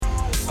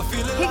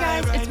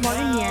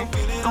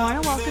I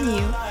want to welcome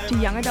you to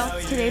Young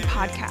Adults Today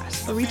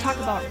podcast, where we talk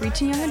about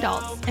reaching young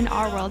adults in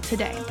our world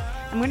today.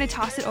 I'm going to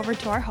toss it over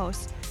to our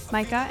hosts,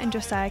 Micah and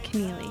Josiah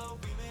Keneally.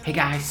 Hey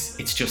guys,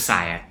 it's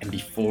Josiah, and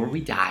before we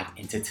dive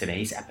into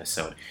today's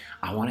episode,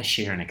 I want to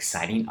share an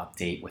exciting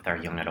update with our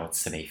Young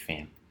Adults Today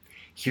fam.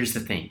 Here's the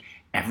thing,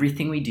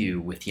 everything we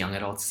do with Young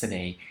Adults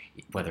Today,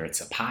 whether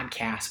it's a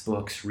podcast,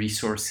 books,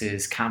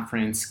 resources,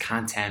 conference,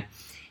 content,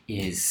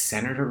 is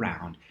centered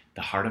around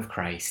the heart of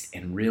Christ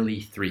and really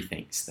three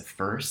things. The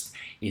first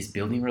is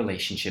building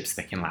relationships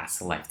that can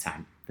last a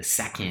lifetime. The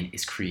second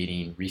is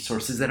creating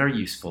resources that are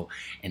useful.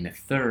 And the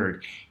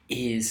third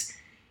is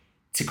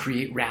to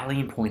create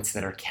rallying points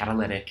that are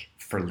catalytic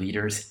for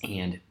leaders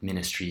and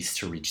ministries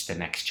to reach the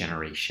next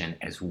generation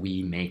as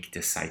we make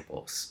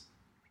disciples.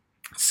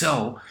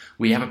 So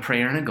we have a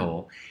prayer and a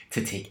goal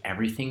to take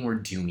everything we're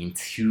doing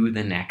to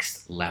the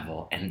next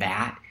level, and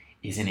that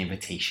is an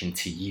invitation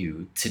to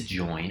you to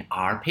join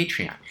our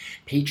Patreon.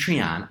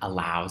 Patreon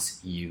allows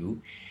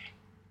you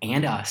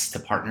and us to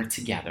partner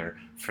together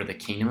for the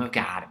kingdom of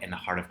God and the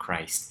heart of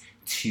Christ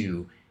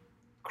to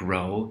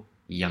grow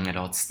young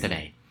adults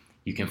today.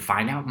 You can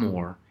find out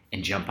more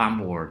and jump on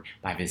board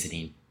by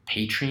visiting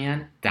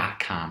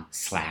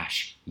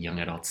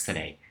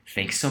patreon.com/youngadultstoday.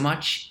 Thanks so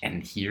much,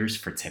 and here's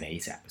for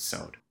today's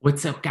episode.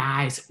 What's up,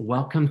 guys?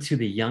 Welcome to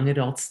the Young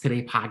Adults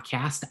Today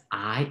podcast.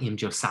 I am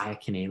Josiah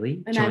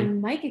Keneally. And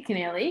I'm Micah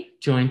Keneally.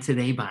 Joined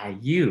today by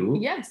you.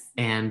 Yes.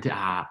 And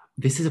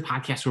this is a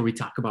podcast where we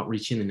talk about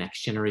reaching the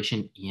next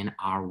generation in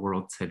our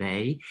world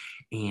today,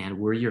 and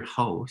we're your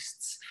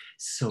hosts.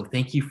 So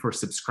thank you for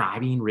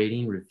subscribing,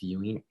 rating,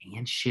 reviewing,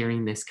 and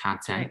sharing this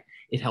content. Right.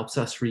 It helps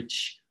us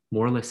reach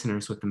more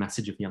listeners with the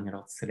message of Young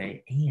Adults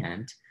Today.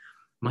 And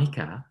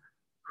Micah,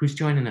 who's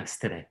joining us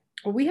today?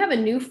 Well, we have a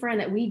new friend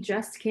that we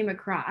just came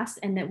across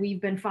and that we've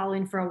been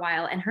following for a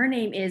while, and her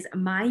name is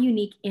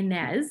Myunique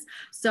Inez.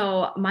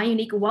 So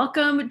Myunique,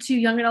 welcome to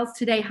Young Adults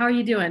Today. How are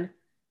you doing?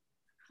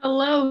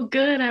 Hello,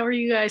 good. How are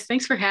you guys?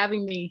 Thanks for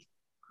having me.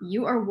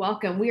 You are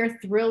welcome. We are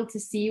thrilled to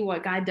see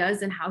what God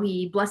does and how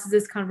he blesses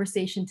this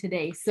conversation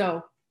today.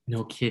 So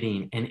no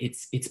kidding. And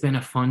it's been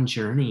a fun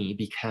journey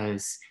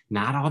because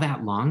not all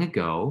that long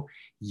ago,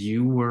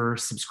 you were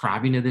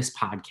subscribing to this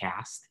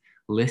podcast,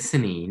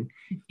 listening,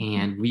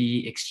 and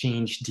we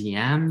exchanged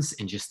DMs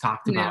and just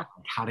talked about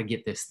how to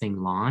get this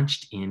thing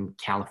launched in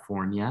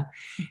California.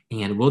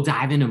 And we'll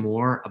dive into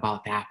more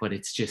about that, but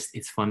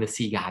it's fun to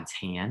see God's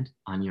hand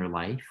on your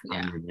life,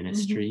 on your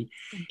ministry,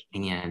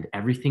 and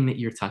everything that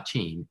you're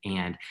touching.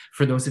 And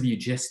for those of you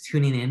just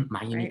tuning in,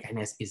 Myunique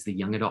Inez is the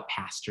young adult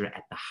pastor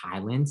at the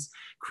Highlands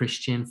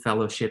Christian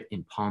Fellowship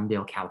in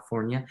Palmdale,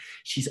 California.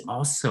 She's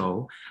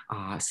also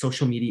a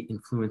social media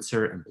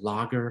influencer and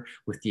blogger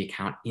with the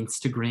account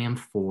Instagram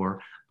for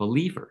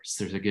Believers.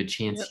 There's a good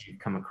chance you've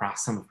come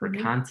across some of her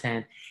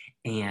content,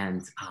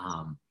 and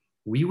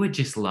we would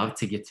just love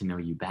to get to know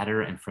you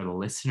better. And for the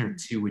listener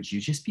too, would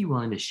you just be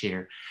willing to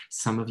share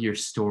some of your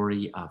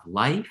story of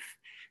life,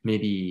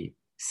 maybe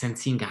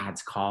sensing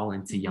God's call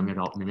into young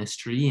adult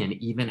ministry, and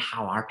even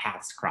how our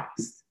paths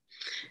crossed?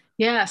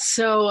 Yeah,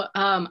 so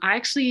I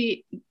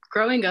actually,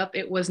 growing up,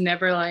 it was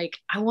never like,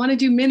 I want to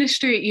do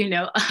ministry,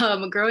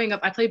 growing up,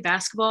 I played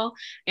basketball,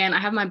 and I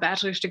have my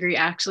bachelor's degree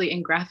actually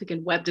in graphic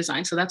and web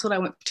design. So that's what I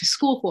went to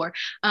school for.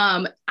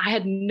 I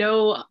had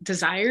no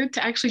desire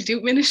to actually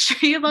do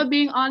ministry, if I'm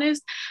being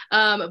honest.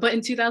 But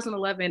in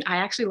 2011, I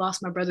actually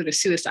lost my brother to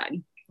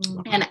suicide.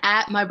 And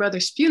at my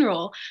brother's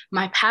funeral,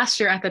 my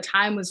pastor at the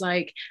time was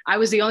like, I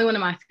was the only one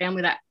in my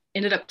family that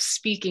ended up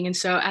speaking. And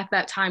so at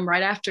that time,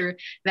 right after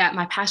that,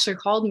 my pastor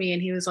called me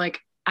and he was like,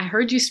 I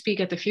heard you speak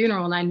at the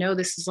funeral, and I know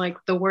this is like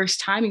the worst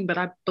timing, but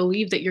I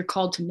believe that you're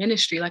called to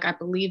ministry. Like, I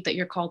believe that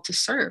you're called to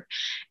serve.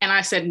 And I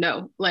said,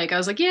 no. Like, I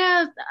was like,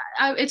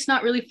 it's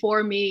not really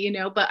for me,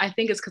 but I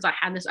think it's because I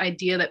had this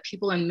idea that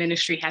people in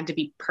ministry had to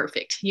be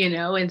perfect,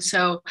 And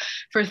so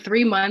for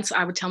 3 months,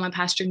 I would tell my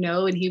pastor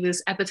no. And he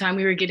was, at the time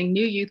we were getting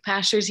new youth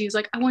pastors. He was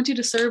like, I want you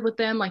to serve with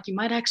them. Like, you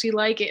might actually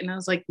like it. And I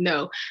was like,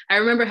 no. I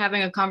remember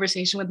having a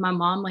conversation with my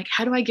mom, like,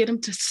 how do I get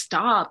him to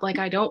stop? Like,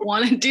 I don't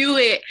want to do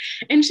it.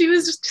 And she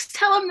was just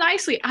tell him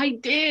nicely. I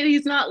did.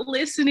 He's not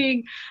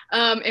listening.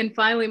 And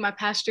finally, my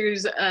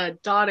pastor's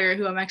daughter,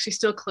 who I'm actually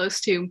still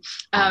close to,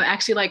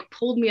 actually like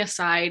pulled me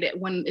aside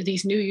when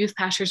these new youth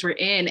pastors were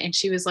in. And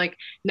she was like,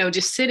 no,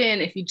 just sit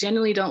in. If you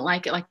genuinely don't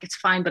like it, like, it's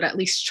fine, but at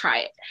least try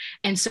it.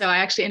 And so I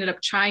actually ended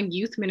up trying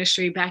youth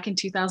ministry back in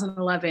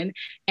 2011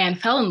 and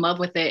fell in love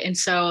with it. And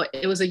so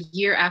it was a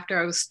year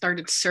after I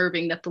started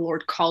serving that the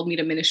Lord called me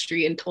to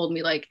ministry and told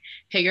me, like,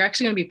 hey, you're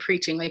actually going to be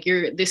preaching. Like,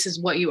 this is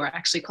what you are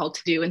actually called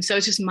to do. And so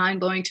it's just mind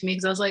blowing to me,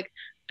 because I was like,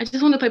 I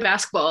just want to play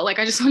basketball. Like,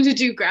 I just wanted to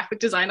do graphic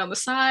design on the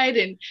side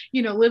and,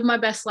 live my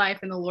best life.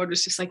 And the Lord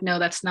was just like, no,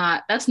 that's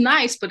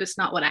nice, but it's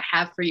not what I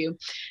have for you.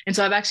 And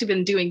so I've actually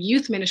been doing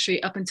youth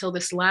ministry up until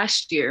this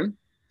last year.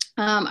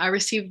 I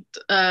received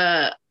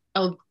a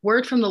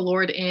word from the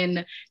Lord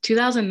in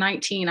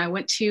 2019. I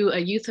went to a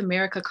Youth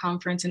America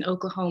conference in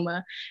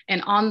Oklahoma,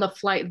 and on the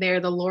flight there,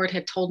 the Lord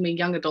had told me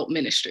young adult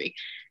ministry.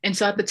 And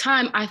so at the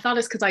time, I thought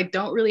it's because I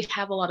don't really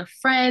have a lot of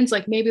friends.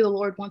 Like maybe the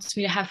Lord wants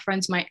me to have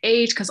friends my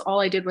age because all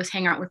I did was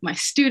hang out with my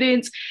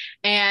students.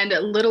 And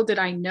little did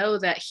I know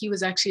that he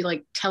was actually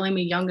like telling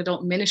me young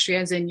adult ministry,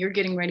 as in you're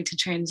getting ready to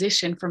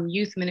transition from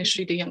youth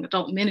ministry to young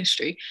adult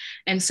ministry.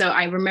 And so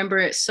I remember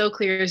it so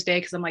clear as day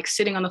because I'm like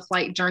sitting on the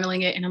flight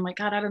journaling it. And I'm like,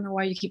 God, I don't know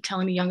why you keep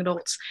telling me young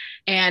adults.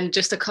 And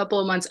just a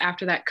couple of months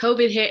after that,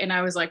 COVID hit. And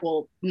I was like,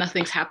 well,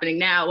 nothing's happening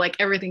now. Like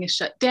everything is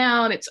shut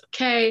down. It's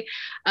okay.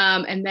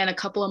 And then a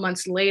couple of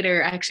months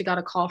later, I actually got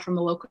a call from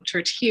the local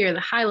church here, the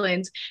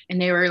Highlands, and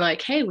they were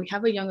like, hey, we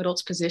have a young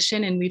adults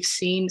position and we've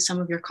seen some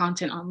of your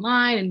content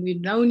online and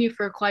we've known you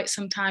for quite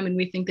some time and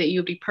we think that you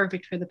would be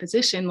perfect for the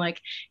position. Like,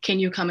 can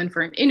you come in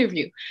for an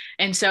interview?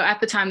 And so at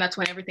the time, that's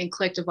when everything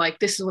clicked of like,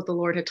 this is what the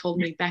Lord had told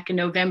me back in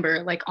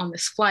November, like on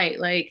this flight,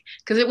 like,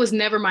 because it was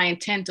never my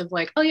intent of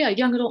like, oh yeah,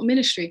 young adult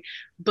ministry.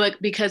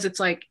 But because it's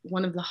like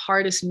one of the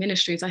hardest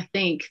ministries I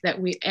think that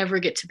we ever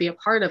get to be a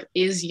part of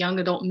is young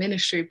adult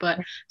ministry. But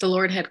the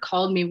Lord had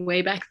called me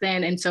way back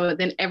then. And so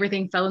then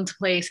everything fell into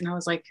place. And I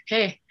was like,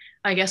 okay,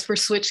 I guess we're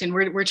switching.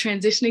 We're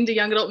transitioning to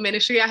young adult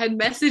ministry. I had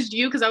messaged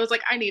you because I was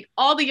like, I need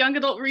all the young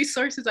adult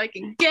resources I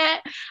can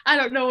get. I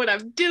don't know what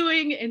I'm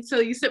doing. And so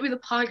you sent me the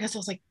podcast. I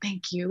was like,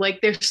 thank you. Like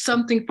there's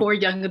something for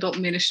young adult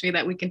ministry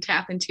that we can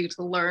tap into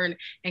to learn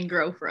and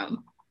grow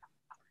from.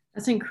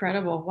 That's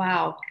incredible.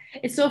 Wow.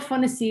 It's so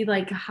fun to see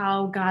like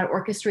how God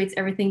orchestrates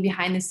everything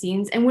behind the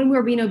scenes. And when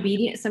we're being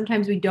obedient,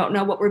 sometimes we don't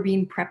know what we're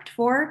being prepped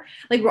for.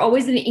 Like we're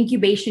always in an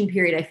incubation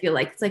period, I feel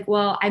like. It's like,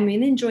 well, I'm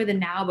going to enjoy the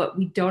now, but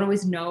we don't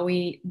always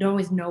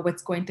know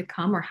what's going to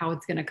come or how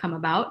it's going to come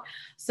about.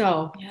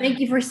 So Thank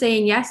you for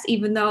saying yes,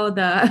 even though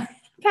the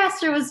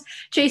pastor was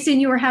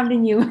chasing you or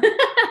hounding you.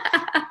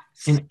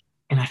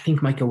 And I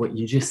think, Micah, what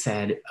you just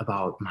said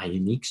about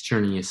Myunique's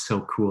journey is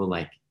so cool.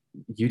 Like,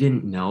 you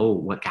didn't know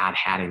what God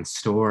had in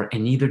store,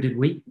 and neither did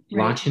we.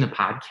 Right. Launching a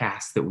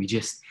podcast that we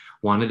just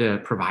wanted to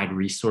provide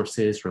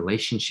resources,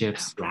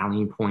 relationships,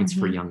 rallying points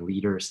for young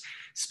leaders,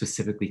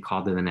 specifically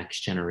called to the next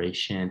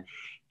generation.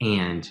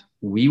 And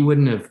we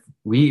wouldn't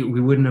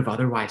have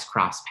otherwise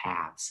crossed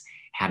paths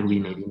had we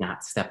maybe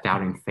not stepped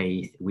out in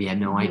faith. We had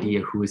no idea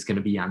who was going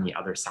to be on the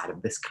other side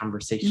of this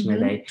conversation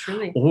today,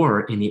 truly,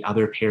 or in the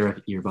other pair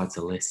of earbuds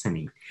of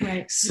listening.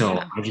 Right. So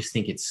I just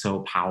think it's so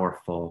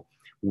powerful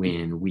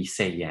when we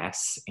say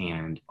yes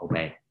and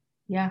obey.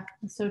 Yeah,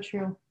 that's so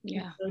true.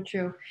 Yeah, that's so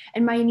true.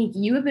 And Myunique,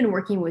 you have been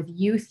working with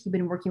youth, you've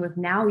been working with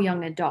now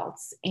young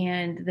adults,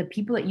 and the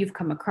people that you've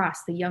come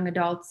across, the young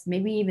adults,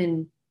 maybe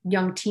even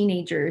young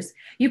teenagers,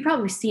 you've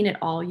probably seen it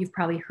all, you've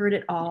probably heard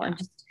it all, and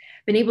just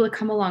been able to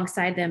come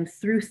alongside them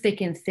through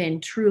thick and thin,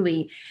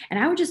 truly. And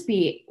I would just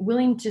be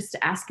willing just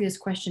to ask you this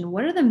question.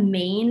 What are the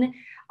main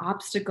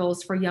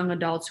obstacles for young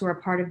adults who are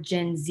part of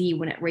Gen Z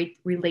when it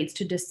relates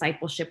to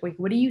discipleship? Like,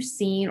 what are you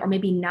seeing or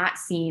maybe not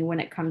seeing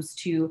when it comes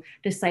to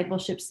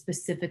discipleship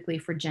specifically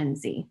for Gen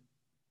Z?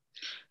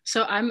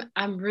 So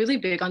I'm really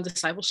big on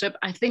discipleship.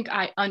 I think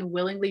I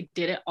unwillingly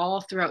did it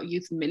all throughout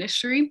youth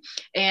ministry.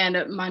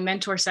 And my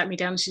mentor sat me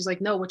down and she's like,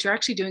 no, what you're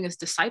actually doing is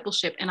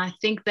discipleship. And I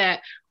think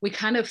that we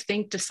kind of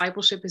think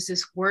discipleship is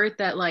this word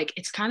that like,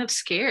 it's kind of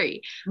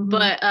scary.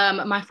 But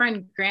my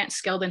friend Grant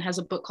Skeldon has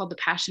a book called The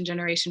Passion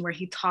Generation where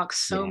he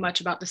talks so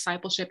much about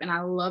discipleship. And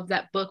I love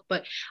that book,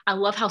 but I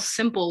love how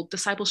simple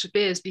discipleship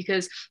is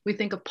because we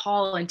think of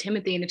Paul and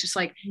Timothy and it's just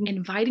like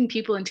inviting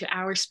people into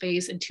our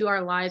space, into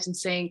our lives and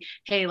saying,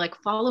 hey, like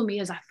follow me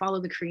as I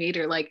follow the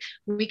Creator. Like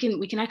we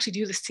can actually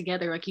do this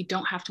together. Like you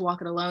don't have to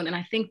walk it alone. And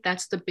I think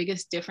that's the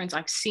biggest difference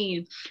I've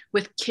seen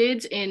with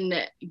kids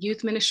in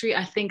youth ministry.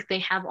 I think they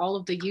have all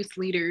of the youth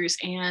leaders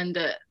and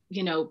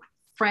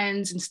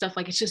friends and stuff.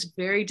 Like it's just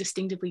very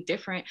distinctively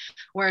different.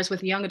 Whereas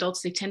with young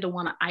adults, they tend to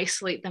want to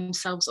isolate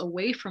themselves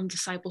away from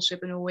discipleship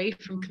and away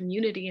from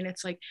community. And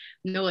it's like,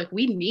 no, like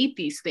we need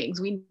these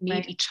things. We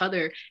need each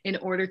other in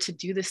order to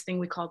do this thing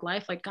we called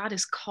life. Like God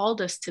has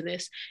called us to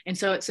this. And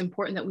so it's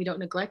important that we don't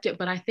neglect it.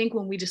 But I think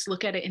when we just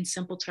look at it in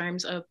simple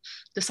terms of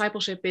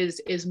discipleship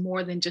is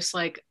more than just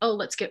like, oh,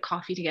 let's get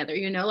coffee together.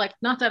 Like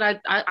not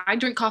that I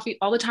drink coffee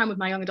all the time with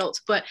my young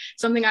adults, but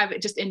something I've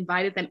just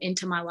invited them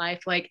into my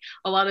life. Like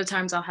a lot of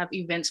times I'll have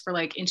events for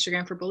like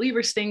Instagram for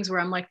Believers things where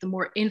I'm like the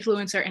more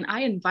influencer and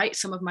I invite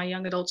some of my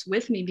young adults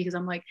with me because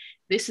I'm like,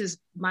 this is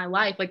my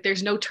life. Like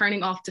there's no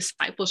turning off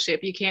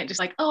discipleship. You can't just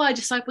like, oh, I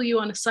disciple you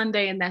on a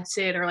Sunday and that's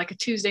it. Or like a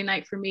Tuesday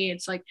night for me.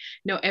 It's like,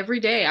 no,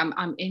 every day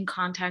I'm in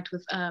contact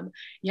with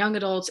young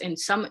adults and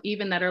some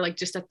even that are like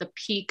just at the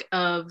peak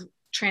of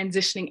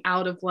transitioning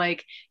out of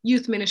like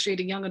youth ministry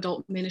to young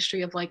adult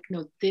ministry of like,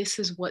 no, this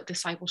is what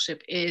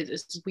discipleship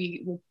is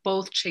we will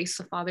both chase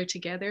the Father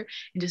together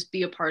and just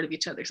be a part of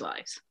each other's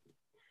lives.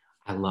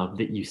 I love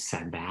that you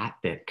said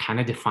that kind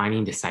of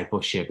defining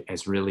discipleship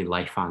as really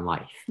life on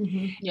life.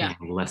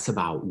 And less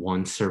about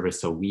one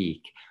service a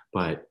week,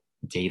 but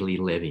daily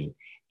living.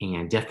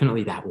 And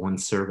definitely that one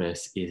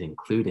service is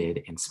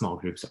included and small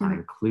groups are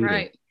included.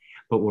 Right.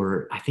 But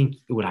I think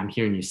what I'm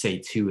hearing you say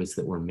too, is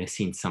that we're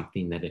missing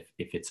something that if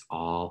it's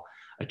all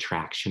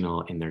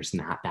attractional and there's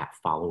not that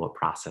follow-up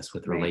process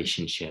with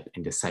relationship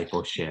and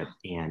discipleship.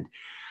 And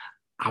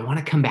I want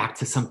to come back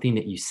to something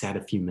that you said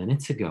a few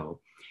minutes ago,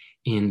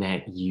 in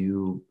that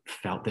you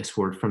felt this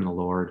word from the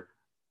Lord,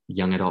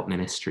 young adult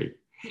ministry.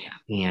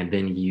 Yeah. And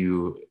then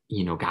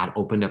God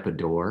opened up a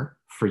door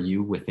for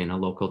you within a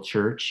local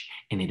church,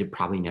 and it had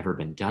probably never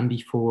been done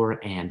before.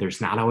 And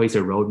there's not always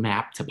a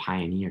roadmap to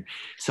pioneer.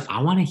 So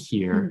I want to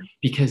hear,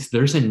 because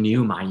there's a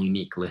new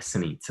Myunique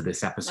listening to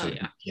this episode,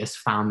 who just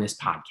found this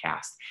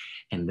podcast,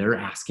 and they're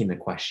asking the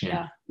question,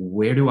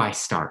 where do I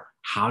start?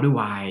 How do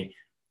I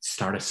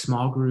start a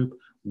small group?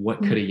 What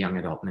could a young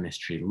adult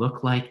ministry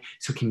look like?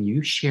 So can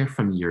you share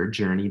from your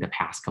journey the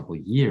past couple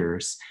of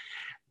years?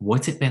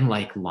 What's it been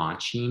like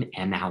launching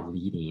and now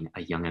leading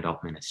a young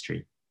adult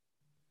ministry?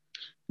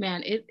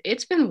 Man,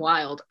 it's been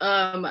wild.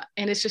 And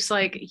it's just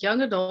like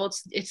young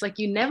adults, it's like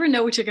you never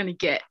know what you're gonna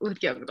get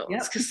with young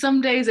adults, because some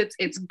days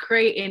it's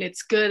great and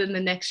it's good, and the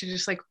next you're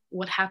just like,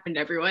 what happened,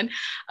 everyone?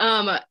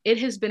 It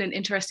has been an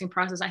interesting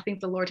process. I think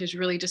the Lord has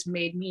really just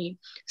made me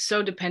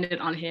so dependent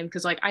on him,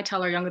 because like I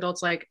tell our young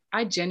adults, like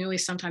I genuinely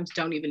sometimes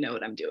don't even know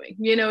what I'm doing.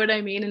 You know what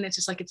I mean? And it's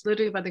just like, it's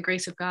literally by the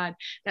grace of God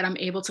that I'm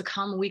able to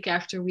come week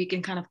after week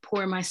and kind of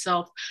pour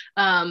myself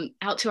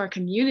out to our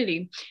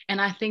community. And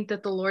I think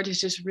that the Lord has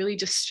just really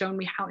just shown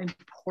me how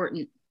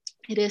important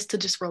it is to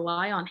just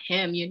rely on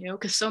him,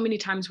 because so many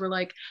times we're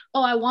like,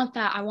 oh, I want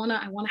that. I want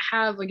to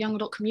have a young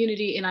adult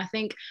community. And I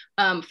think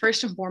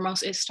first and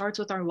foremost, it starts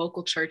with our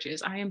local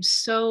churches. I am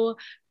so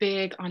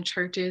big on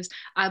churches.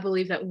 I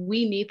believe that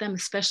we need them,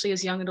 especially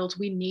as young adults.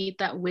 We need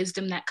that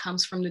wisdom that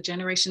comes from the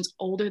generations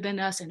older than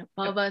us and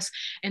above us.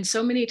 And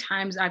so many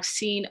times I've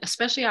seen,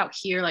 especially out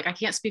here, like I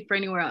can't speak for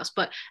anywhere else,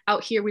 but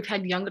out here we've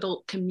had young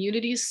adult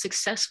communities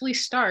successfully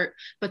start,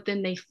 but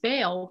then they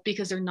fail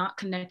because they're not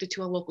connected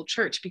to a local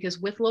church. Because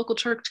with local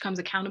church comes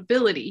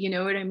accountability. You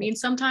know what I mean?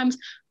 Sometimes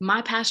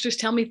my pastors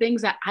tell me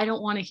things that I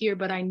don't want to hear,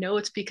 but I know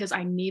it's because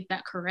I need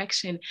that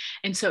correction.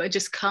 And so it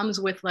just comes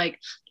with like,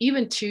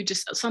 even to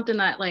just something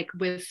that like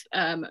with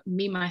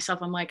me, myself,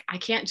 I'm like, I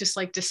can't just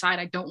like decide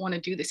I don't want to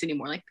do this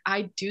anymore. Like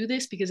I do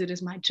this because it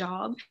is my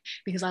job,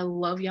 because I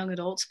love young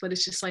adults. But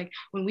it's just like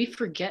when we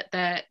forget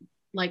that,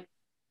 like,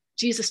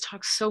 Jesus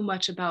talks so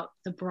much about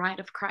the bride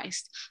of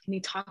Christ, and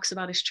he talks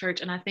about his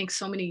church. And I think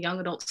so many young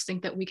adults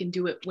think that we can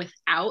do it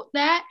without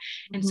that.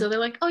 And so they're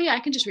like, oh yeah, I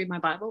can just read my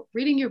Bible.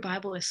 Reading your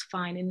Bible is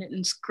fine, and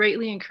it's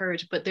greatly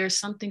encouraged, but there's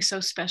something so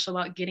special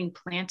about getting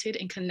planted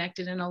and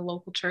connected in a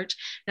local church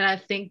that I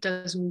think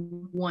does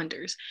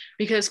wonders.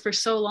 Because for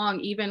so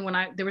long, even when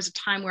there was a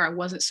time where I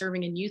wasn't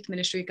serving in youth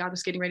ministry, God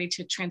was getting ready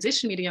to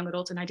transition me to young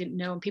adults, and I didn't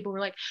know. And people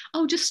were like,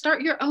 oh, just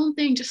start your own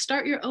thing. Just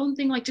start your own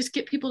thing. Like, just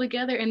get people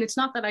together. And it's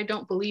not that I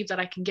don't believe that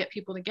I can get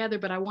people together,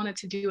 but I wanted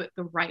to do it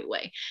the right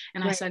way.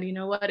 And I said, you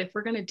know what, if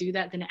we're going to do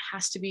that, then it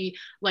has to be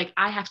like,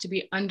 I have to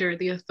be under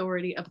the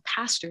authority of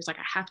pastors. Like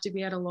I have to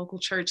be at a local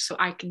church so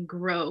I can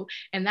grow.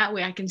 And that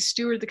way I can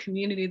steward the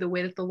community the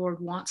way that the Lord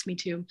wants me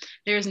to.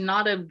 There's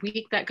not a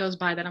week that goes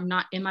by that I'm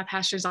not in my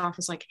pastor's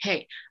office like,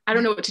 hey, I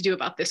don't know what to do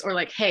about this. Or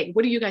like, hey,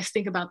 what do you guys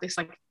think about this?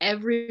 Like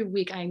every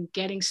week I'm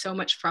getting so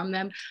much from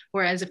them.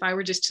 Whereas if I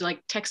were just to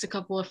like text a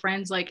couple of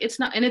friends, like it's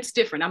not, and it's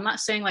different. I'm not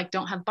saying like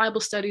don't have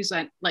Bible studies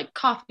at like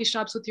coffee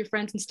shops with your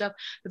friends and stuff,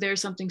 but there's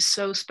something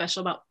so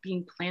special about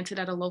being planted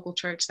at a local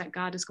church that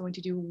God is going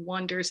to do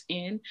wonders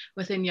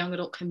within young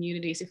adult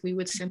communities. If we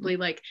would simply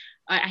like,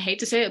 I hate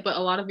to say it, but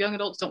a lot of young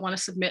adults don't want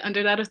to submit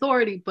under that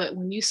authority. But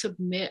when you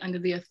submit under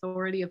the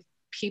authority of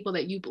people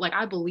that you like,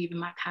 I believe in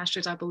my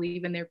pastors, I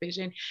believe in their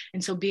vision.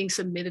 And so being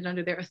submitted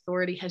under their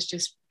authority has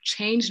just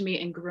changed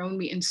me and grown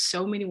me in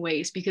so many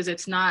ways, because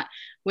it's not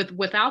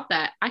without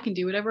that, I can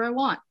do whatever I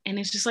want. And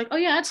it's just like, oh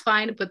yeah, that's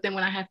fine. But then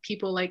when I have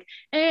people like,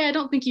 hey, I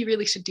don't think you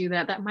really should do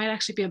that. That might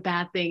actually be a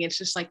bad thing. It's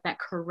just like that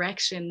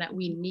correction that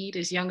we need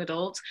as young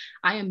adults.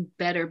 I am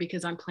better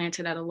because I'm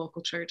planted at a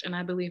local church. And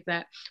I believe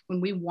that when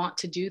we want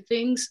to do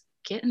things,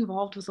 get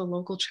involved with a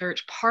local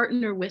church,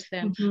 partner with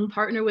them,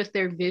 partner with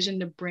their vision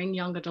to bring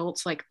young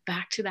adults like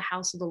back to the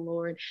house of the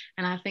Lord.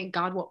 And I think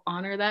God will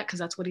honor that, because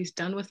that's what he's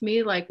done with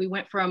me. Like we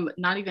went from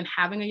not even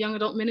having a young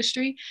adult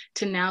ministry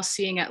to now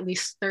seeing at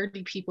least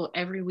 30 people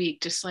every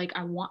week. Just like,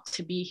 I want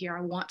to be here.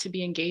 I want to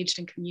be engaged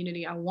in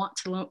community. I want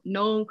to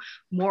know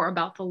more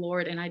about the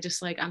Lord. And I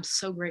just like, I'm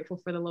so grateful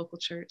for the local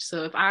church.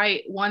 So if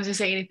I wanted to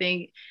say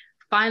anything,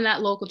 find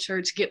that local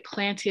church, get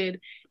planted,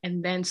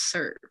 and then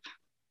serve.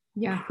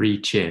 Yeah.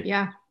 Preach it.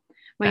 Yeah.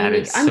 That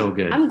is so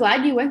good. I'm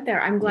glad you went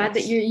there. I'm glad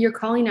that you're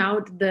calling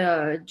out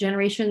the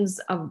generations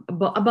of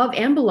above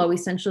and below,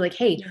 essentially like,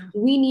 hey,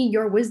 we need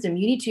your wisdom.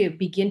 You need to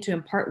begin to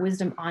impart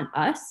wisdom on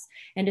us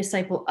and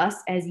disciple us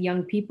as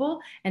young people.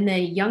 And the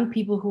young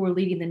people who are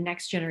leading the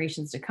next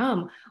generations to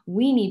come,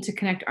 we need to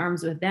connect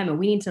arms with them, and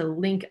we need to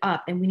link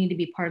up, and we need to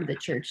be part of the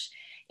church.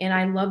 And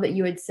I love that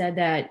you had said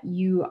that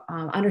you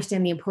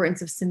understand the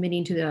importance of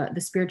submitting to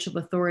the spiritual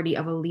authority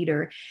of a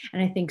leader.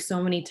 And I think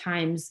so many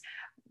times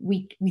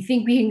we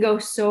think we can go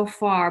so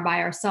far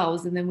by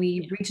ourselves, and then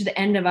we reach the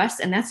end of us,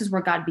 and that's just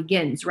where God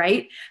begins,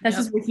 right? That's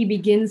just where he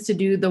begins to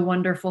do the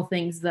wonderful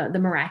things, the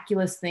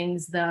miraculous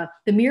things, the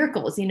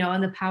miracles, you know,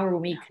 and the power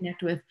when we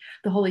connect with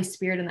the Holy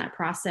Spirit in that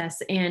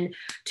process. And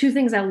two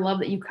things I love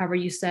that you cover,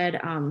 you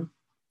said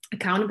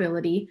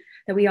accountability,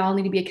 that we all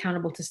need to be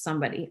accountable to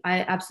somebody. I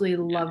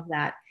absolutely love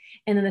that.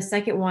 And then the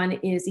second one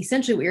is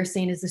essentially what you're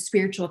saying is the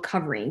spiritual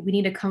covering. We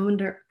need to come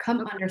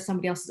under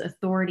somebody else's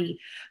authority.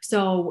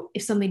 So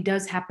if something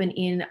does happen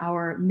in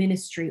our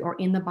ministry or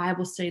in the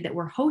Bible study that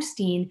we're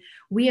hosting,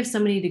 we have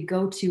somebody to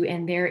go to,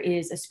 and there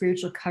is a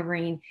spiritual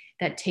covering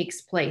that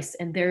takes place.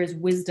 And there's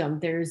wisdom,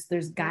 there's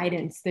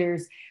guidance,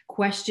 there's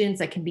questions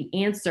that can be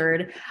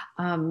answered.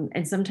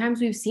 And sometimes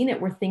we've seen it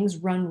where things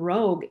run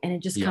rogue and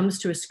it just comes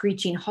to a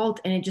screeching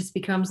halt, and it just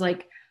becomes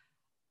like,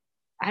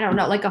 I don't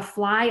know, like a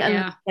fly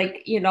on,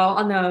 like, you know,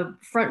 on the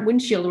front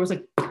windshield, it was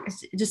like,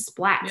 it just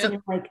splats. And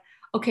it's like,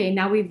 okay,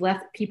 now we've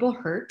left people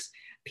hurt.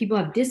 People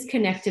have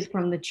disconnected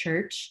from the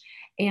church.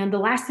 And the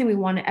last thing we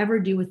want to ever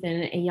do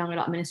within a young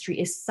adult ministry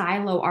is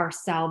silo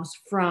ourselves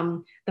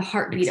from the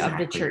heartbeat of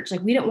the church.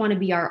 Like, we don't want to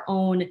be our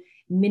own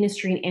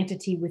ministry and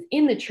entity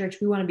within the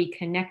church. We want to be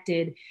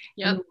connected.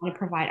 And we want to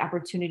provide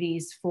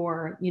opportunities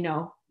for, you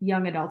know,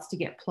 young adults to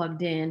get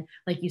plugged in,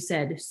 like you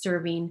said,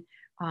 serving,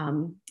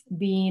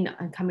 being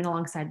and coming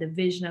alongside the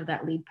vision of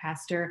that lead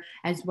pastor,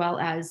 as well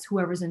as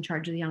whoever's in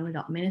charge of the young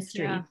adult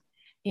ministry.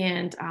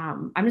 And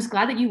I'm just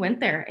glad that you went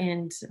there,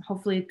 and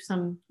hopefully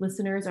some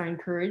listeners are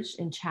encouraged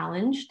and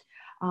challenged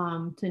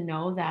to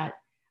know that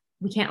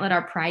we can't let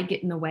our pride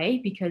get in the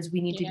way, because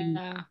we need to be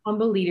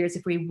humble leaders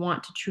if we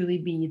want to truly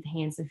be the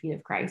hands and feet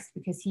of Christ,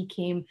 because he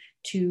came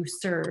to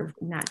serve,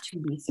 not to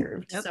be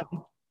served. So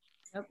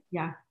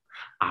yeah.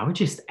 I would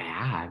just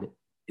add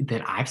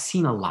that I've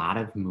seen a lot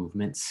of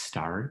movements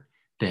start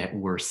that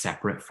were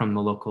separate from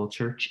the local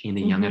church in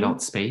the young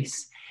adult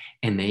space.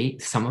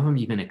 And some of them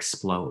even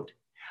explode.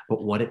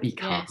 But what it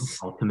becomes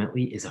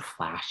ultimately is a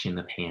flash in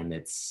the pan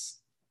that's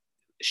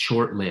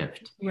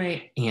short-lived.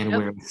 Right. And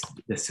where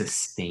the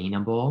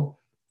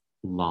sustainable,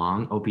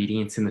 long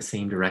obedience in the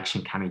same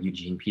direction, kind of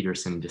Eugene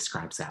Peterson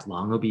describes that,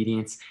 long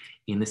obedience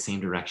in the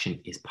same direction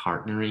is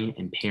partnering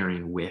and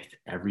pairing with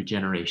every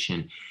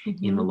generation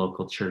in the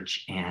local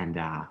church. And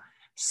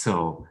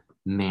so,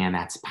 man,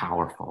 that's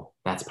powerful.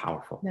 That's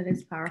powerful. That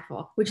is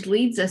powerful, which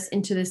leads us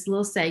into this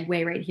little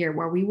segue right here,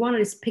 where we want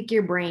to just pick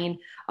your brain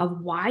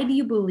of why do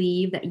you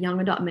believe that young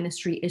adult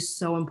ministry is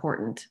so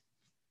important?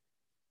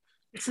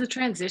 It's the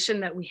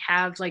transition that we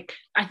have. Like,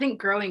 I think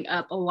growing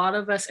up, a lot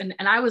of us, and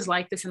I was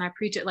like this, and I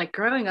preach it, like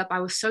growing up, I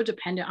was so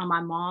dependent on my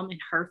mom and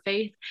her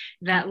faith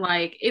that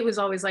like, it was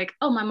always like,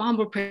 oh, my mom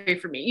will pray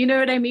for me. You know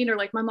what I mean? Or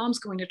like, my mom's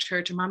going to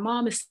church, or my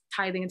mom is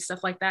tithing and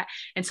stuff like that.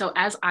 And so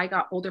as I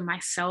got older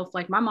myself,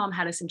 like my mom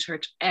had us in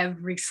church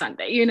every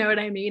Sunday, you know what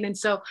I mean? And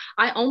so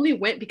I only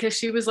went because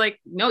she was like,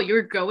 no,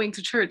 you're going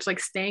to church. Like,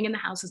 staying in the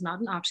house is not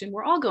an option.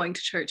 We're all going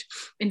to church.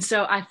 And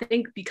so I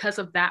think because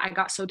of that, I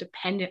got so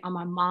dependent on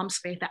my mom's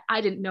faith that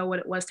I didn't know what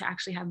it was to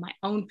actually have my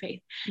own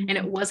faith. And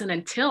it wasn't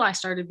until I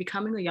started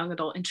becoming a young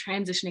adult and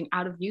transitioning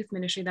out of youth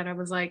ministry that I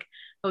was like,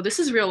 oh, this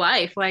is real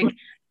life. Like,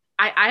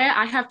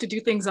 I have to do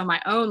things on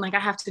my own. Like, I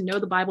have to know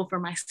the Bible for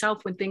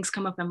myself. When things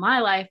come up in my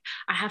life,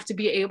 I have to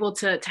be able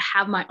to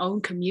have my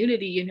own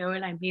community, you know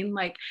what I mean?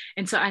 Like,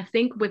 and so I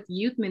think with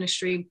youth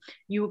ministry,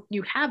 you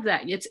have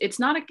that.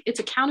 It's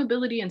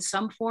accountability in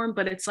some form,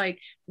 but it's like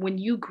when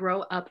you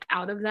grow up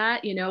out of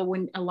that, you know,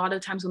 when a lot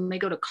of times when they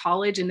go to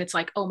college and it's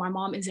like, oh, my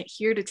mom isn't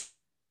here to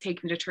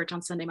take me to church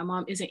on Sunday, my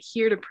mom isn't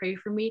here to pray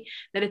for me,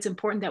 that it's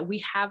important that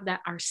we have that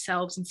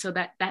ourselves. And so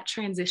that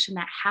transition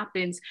that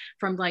happens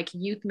from like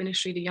youth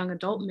ministry to young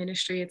adult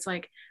ministry, it's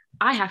like,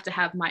 I have to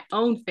have my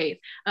own faith.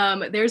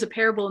 There's a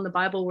parable in the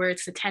Bible where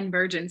it's the 10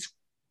 virgins,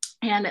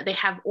 and they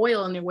have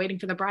oil and they're waiting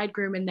for the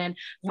bridegroom. And then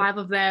 5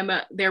 of them,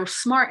 they're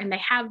smart and they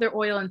have their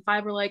oil, and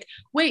 5 are like,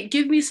 wait,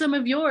 give me some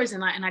of yours.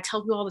 And I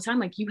tell people all the time,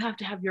 like, you have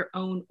to have your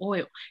own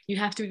oil. You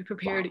have to be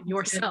prepared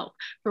yourself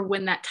for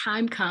when that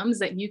time comes,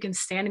 that you can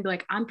stand and be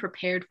like, I'm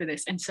prepared for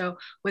this. And so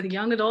with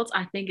young adults,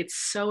 I think it's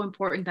so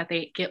important that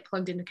they get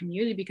plugged into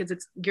community, because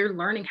you're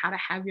learning how to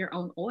have your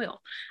own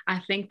oil. I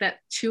think that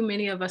too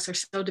many of us are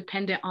so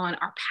dependent on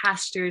our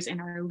pastors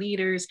and our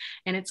leaders.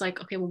 And it's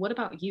like, okay, well, what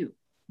about you?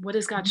 What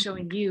is God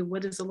showing you?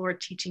 What is the Lord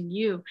teaching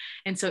you?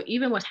 And so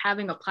even with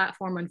having a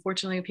platform,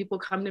 unfortunately, people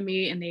come to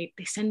me and they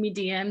send me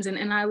DMs,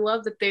 and I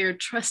love that they're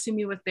trusting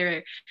me with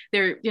their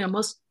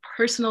most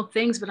personal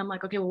things. But I'm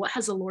like, okay, well, what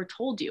has the Lord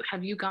told you?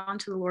 Have you gone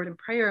to the Lord in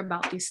prayer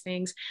about these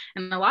things?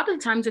 And a lot of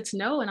the times it's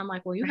no. And I'm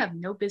like, well, you have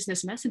no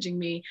business messaging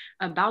me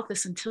about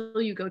this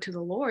until you go to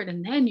the Lord,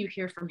 and then you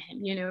hear from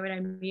him. You know what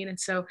I mean? And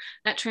so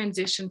that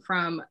transition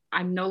from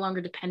I'm no longer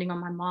depending on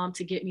my mom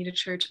to get me to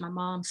church, my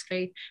mom's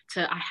faith,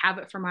 to I have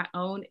it for my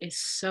own. own is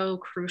so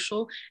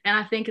crucial. And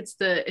I think it's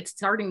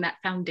starting that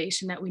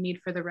foundation that we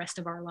need for the rest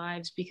of our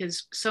lives,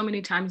 because so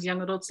many times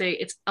young adults say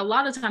it's a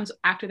lot of times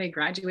after they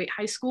graduate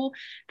high school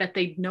that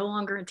they no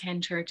longer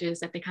attend churches,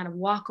 that they kind of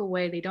walk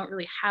away. They don't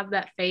really have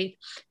that faith.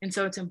 And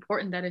so it's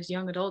important that as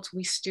young adults,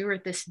 we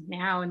steward this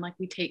now and like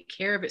we take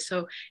care of it.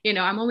 So,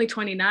 I'm only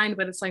 29,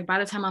 but it's like by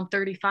the time I'm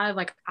 35,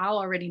 like I'll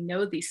already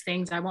know these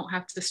things. I won't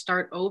have to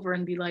start over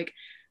and be like,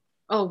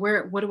 oh,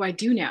 what do I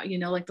do now?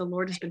 Like the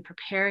Lord has been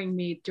preparing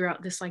me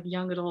throughout this like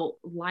young adult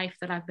life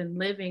that I've been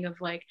living of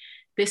like,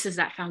 this is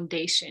that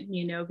foundation,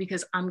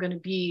 because I'm going to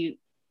be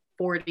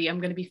 40, I'm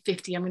going to be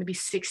 50, I'm going to be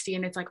 60.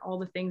 And it's like all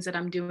the things that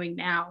I'm doing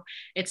now,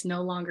 it's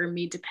no longer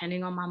me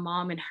depending on my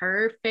mom and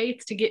her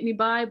faith to get me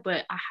by,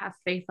 but I have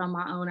faith on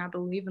my own. I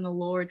believe in the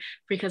Lord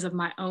because of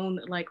my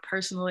own like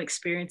personal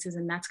experiences.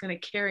 And that's going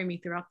to carry me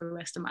throughout the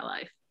rest of my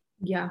life.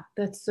 Yeah,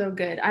 that's so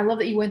good. I love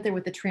that you went there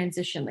with the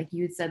transition. Like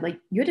you had said, like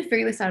you had to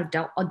figure this out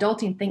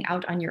adulting thing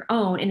out on your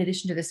own, in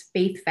addition to this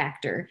faith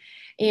factor.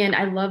 And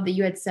I love that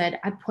you had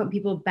said, I point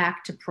people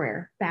back to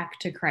prayer, back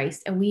to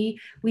Christ. And we,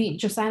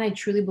 Josiah and I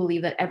truly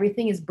believe that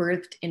everything is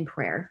birthed in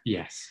prayer.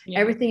 Yes. Yeah.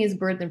 Everything is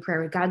birthed in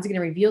prayer. God's going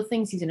to reveal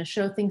things. He's going to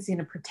show things. He's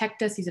going to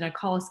protect us. He's going to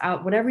call us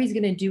out. Whatever he's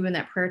going to do in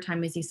that prayer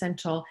time is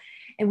essential.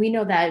 And we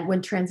know that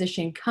when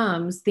transition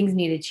comes, things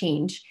need to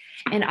change.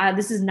 And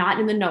this is not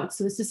in the notes.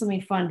 So this is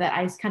something fun that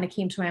I just kind of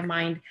came to my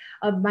mind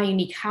of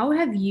Myunique. How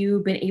have you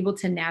been able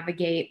to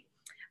navigate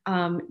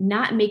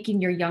not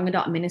making your young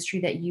adult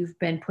ministry that you've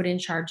been put in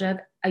charge of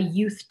a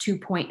youth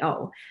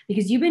 2.0?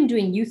 Because you've been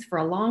doing youth for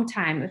a long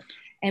time.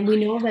 And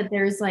we know that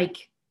there's like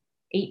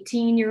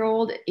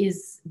 18-year-old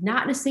is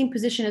not in the same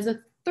position as a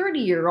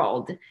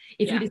 30-year-old.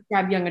 If you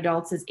describe young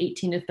adults as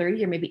 18 to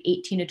 30 or maybe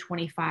 18 to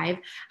 25,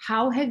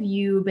 how have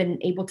you been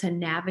able to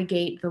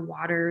navigate the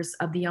waters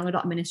of the young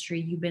adult ministry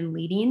you've been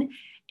leading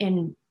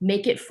and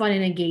make it fun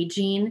and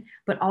engaging,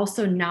 but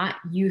also not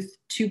youth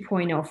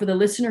 2.0 for the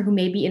listener who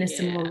may be in a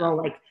similar role?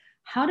 Like,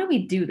 how do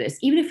we do this?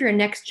 Even if you're a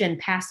next gen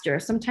pastor,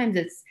 sometimes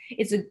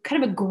it's a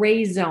kind of a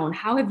gray zone.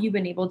 How have you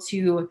been able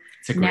to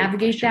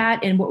navigate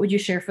that? And what would you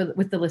share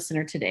with the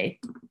listener today?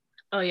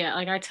 Oh yeah,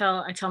 like I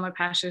tell my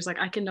pastors, like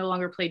I can no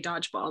longer play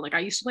dodgeball. Like I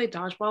used to play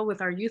dodgeball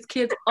with our youth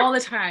kids all the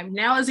time.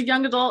 Now as a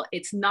young adult,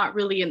 it's not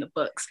really in the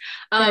books.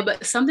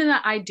 But something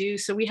that I do,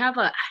 so we have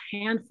a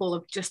handful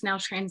of just now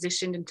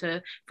transitioned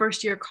into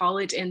first year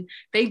college, and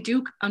they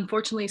do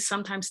unfortunately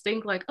sometimes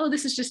think like, oh,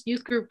 this is just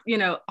youth group,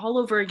 all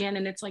over again.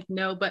 And it's like,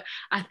 no, but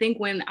I think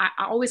when I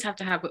always have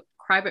to have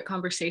private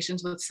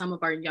conversations with some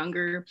of our young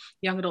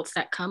adults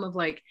that come of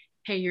like,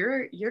 hey,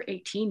 you're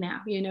 18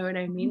 now, you know what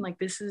I mean? Like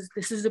this is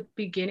the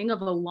beginning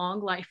of a long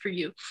life for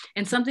you.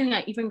 And something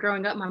that even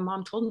growing up, my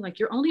mom told me, like,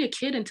 you're only a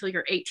kid until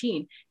you're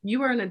 18.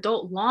 You are an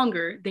adult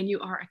longer than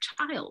you are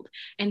a child.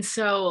 And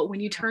so when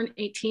you turn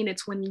 18,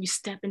 it's when you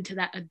step into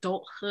that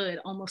adulthood,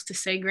 almost to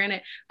say,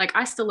 granted, like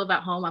I still live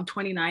at home, I'm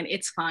 29,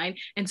 it's fine.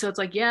 And so it's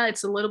like, yeah,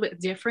 it's a little bit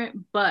different,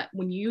 but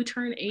when you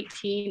turn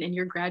 18 and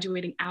you're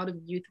graduating out of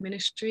youth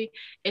ministry,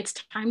 it's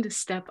time to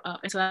step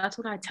up. And so that's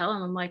what I tell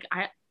them. I'm like,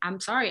 I'm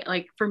sorry.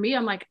 Like for me,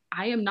 I'm like,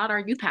 I am not our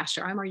youth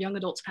pastor. I'm our young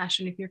adults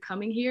pastor. And if you're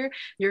coming here,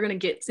 you're going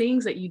to get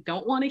things that you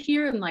don't want to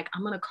hear. And like,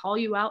 I'm going to call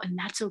you out, and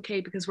that's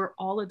okay because we're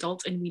all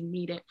adults and we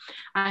need it.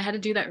 I had to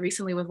do that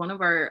recently with one of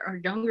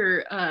our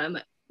younger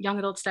young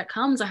adults that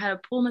comes. I had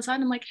to pull them aside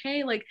and I'm like,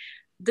 hey, like,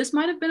 this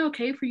might have been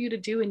okay for you to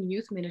do in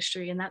youth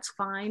ministry, and that's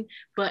fine.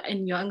 But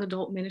in young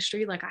adult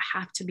ministry, like I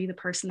have to be the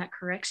person that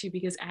corrects you,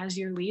 because as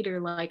your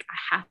leader, like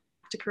I have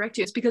to correct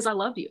you. It's because I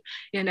love you,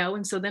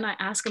 And so then I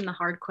ask them the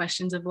hard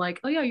questions of like,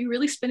 oh yeah, are you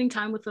really spending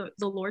time with the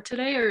Lord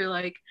today? Or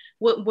like,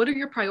 what are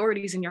your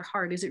priorities in your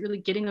heart? Is it really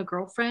getting a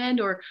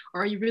girlfriend, or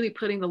are you really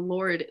putting the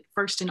Lord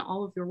first in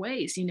all of your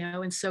ways,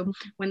 And so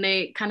when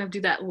they kind of do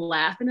that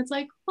laugh and it's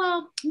like,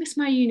 well, Miss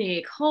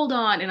Myunique, hold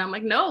on. And I'm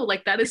like, no,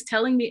 like that is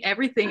telling me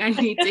everything I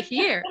need to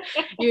hear,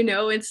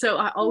 And so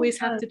I always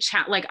have to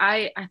chat. Like,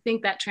 I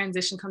think that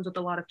transition comes with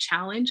a lot of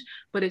challenge,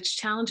 but it's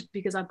challenge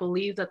because I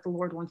believe that the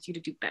Lord wants you to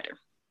do better.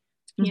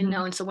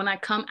 And so when I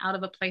come out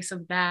of a place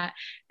of that,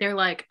 they're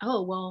like,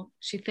 oh, well,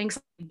 she thinks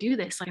I do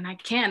this, like, and I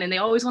can. And they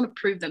always want to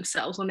prove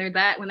themselves when they're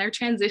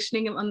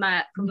transitioning on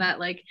that, from that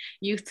like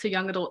youth to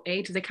young adult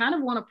age, they kind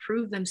of want to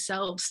prove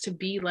themselves to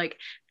be like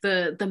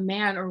the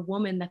man or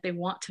woman that they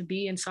want to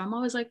be. And so I'm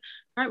always like,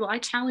 all right, well, I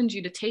challenge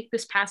you to take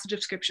this passage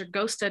of scripture,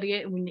 go study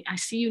it. And when I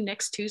see you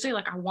next Tuesday,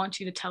 like, I want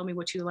you to tell me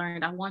what you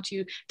learned. I want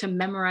you to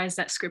memorize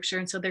that scripture.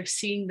 And so they're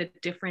seeing the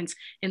difference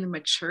in the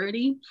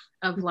maturity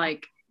of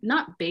like,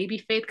 not baby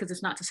faith, because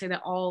it's not to say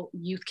that all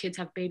youth kids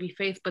have baby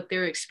faith, but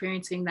they're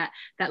experiencing that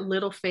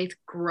little faith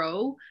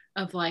grow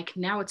of like,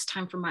 now it's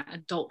time for my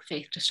adult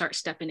faith to start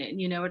stepping in,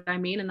 you know what I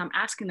mean? And I'm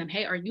asking them,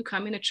 hey, are you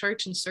coming to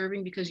church and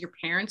serving because your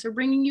parents are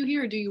bringing you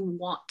here, or do you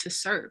want to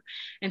serve?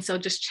 And so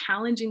just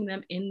challenging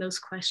them in those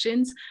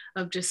questions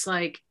of just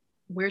like,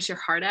 where's your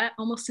heart at,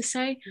 almost to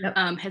say,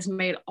 has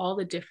made all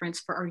the difference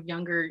for our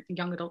young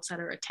adults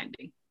that are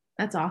attending.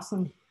 That's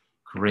awesome.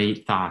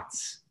 Great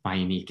thoughts,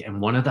 Myunique.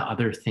 And one of the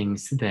other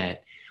things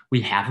that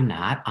we have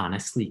not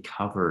honestly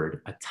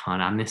covered a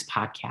ton on this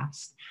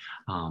podcast,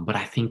 But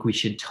I think we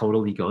should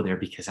totally go there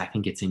because I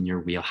think it's in your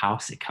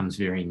wheelhouse. It comes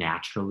very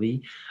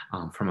naturally.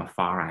 From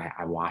afar,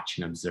 I watch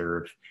and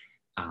observe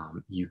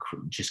you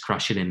just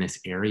crush it in this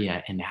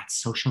area, and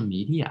that's social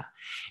media.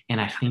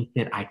 And I think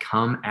that I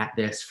come at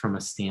this from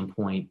a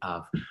standpoint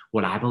of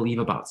what I believe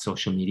about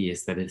social media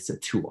is that it's a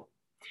tool.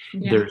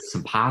 Yeah. There's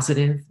some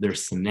positive,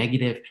 there's some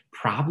negative,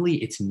 probably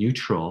it's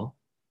neutral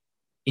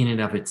in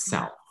and of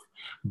itself.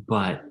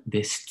 But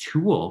this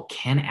tool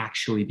can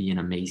actually be an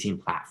amazing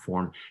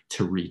platform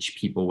to reach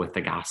people with the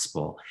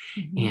gospel.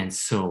 Mm-hmm. And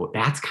so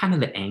that's kind of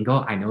the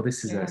angle. I know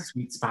this is a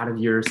sweet spot of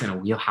yours and a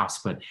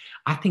wheelhouse, but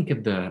I think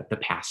of the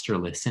pastor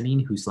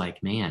listening who's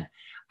like, man,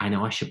 I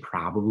know I should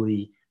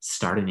probably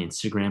start an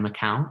Instagram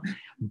account,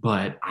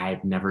 but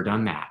I've never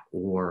done that.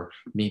 Or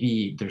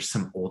maybe there's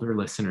some older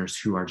listeners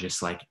who are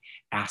just like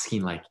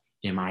asking like,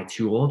 am I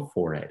too old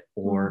for it?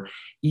 Or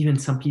even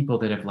some people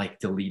that have like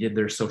deleted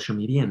their social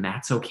media, and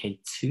that's okay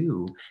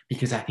too,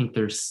 because I think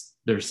there's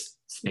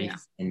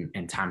space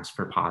and times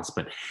for pause.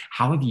 But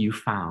how have you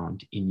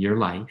found in your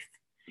life,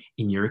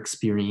 in your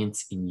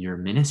experience, in your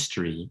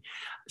ministry,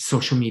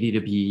 social media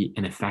to be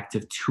an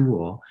effective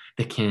tool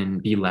that can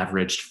be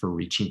leveraged for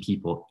reaching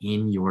people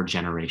in your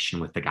generation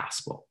with the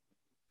gospel?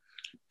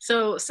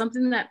 So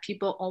something that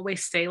people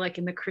always say, like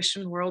in the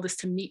Christian world, is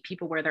to meet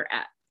people where they're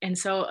at. And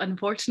so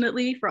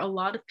unfortunately for a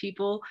lot of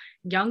people,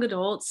 young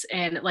adults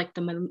and like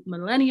the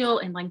millennial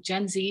and like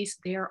Gen Zs,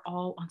 they are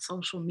all on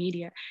social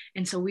media.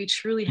 And so we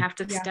truly have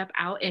to step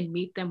out and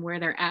meet them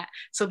where they're at.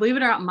 So believe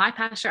it or not, my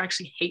pastor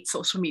actually hates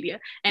social media.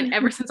 And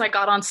ever since I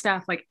got on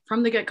staff, like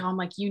from the get-go, I'm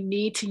like, you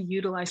need to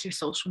utilize your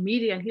social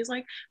media. And he's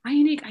like,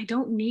 Myunique, I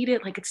don't need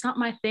it. Like, it's not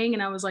my thing.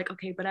 And I was like,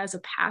 okay, but as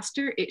a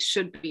pastor, it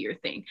should be your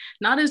thing.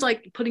 Not as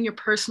like putting your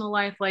personal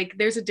life, like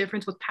there's a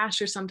difference with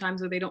pastors sometimes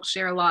where they don't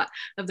share a lot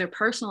of their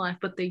personal life,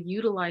 but they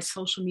utilize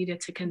social media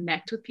to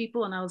connect with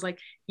people. And I was like,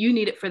 you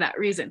need it for that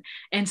reason.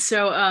 And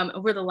so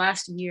over the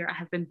last year, I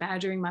have been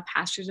badgering my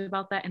pastors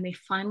about that, and they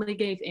finally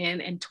gave in.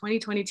 And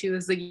 2022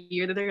 is the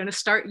year that they're going to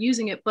start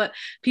using it. But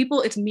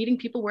people, it's meeting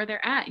people where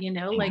they're at, you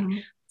know, like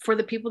for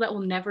the people that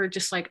will never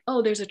just like,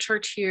 oh, there's a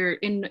church here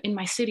in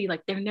my city,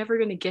 like they're never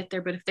going to get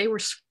there. But if they were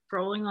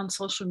scrolling on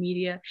social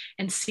media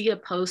and see a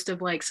post of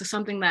like, so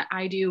something that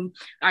I do,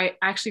 I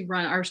actually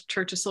run our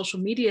church's social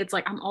media. It's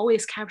like, I'm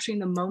always capturing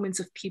the moments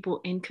of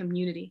people in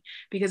community,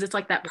 because it's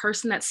like that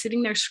person that's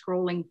sitting there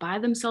scrolling by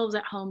themselves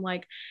at home,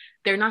 like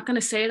they're not going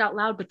to say it out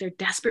loud, but they're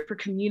desperate for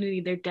community.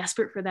 They're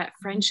desperate for that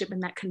friendship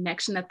and that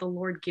connection that the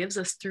Lord gives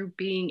us through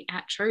being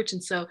at church.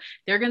 And so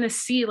they're going to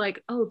see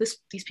like, oh,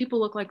 these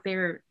people look like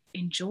they're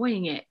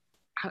enjoying it.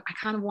 I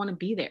kind of want to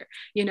be there,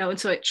 you know? And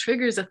so it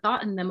triggers a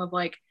thought in them of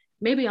like,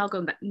 maybe I'll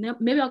go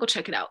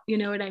check it out. You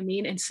know what I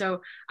mean? And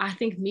so I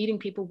think meeting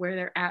people where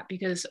they're at,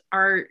 because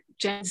our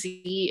Gen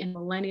Z and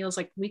millennials,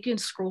 like we can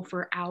scroll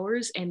for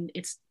hours and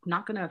it's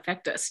not going to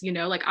affect us, you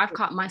know, like I've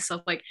caught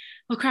myself like,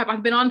 oh crap,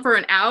 I've been on for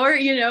an hour,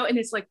 you know, and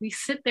it's like, we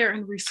sit there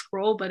and we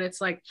scroll, but it's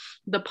like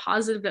the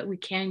positive that we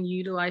can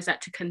utilize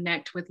that to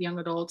connect with young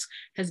adults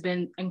has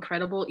been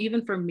incredible.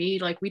 Even for me,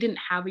 like we didn't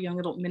have a young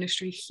adult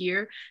ministry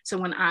here. So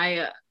when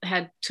I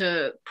had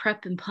to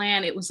prep and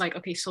plan, it was like,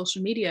 okay,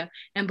 social media.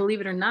 And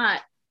believe it or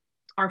not,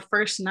 our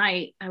first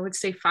night, I would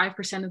say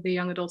 5% of the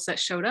young adults that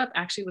showed up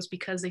actually was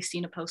because they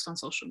seen a post on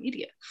social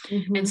media.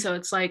 And so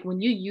it's like when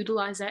you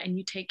utilize that and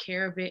you take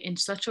care of it in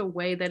such a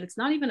way that it's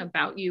not even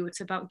about you, it's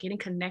about getting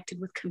connected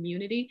with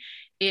community,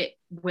 it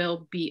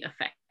will be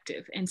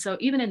effective. And so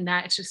even in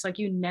that, it's just like,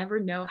 you never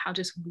know how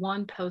just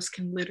one post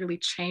can literally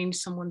change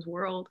someone's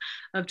world,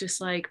 of just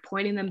like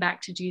pointing them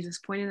back to Jesus,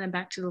 pointing them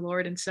back to the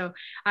Lord. And so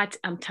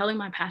I'm telling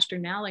my pastor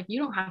now, like, you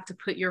don't have to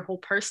put your whole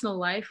personal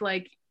life,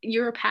 like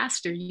you're a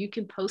pastor, you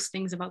can post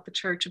things about the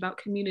church, about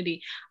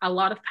community. A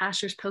lot of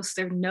pastors post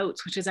their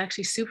notes, which is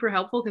actually super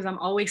helpful because I'm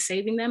always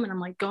saving them and I'm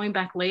like going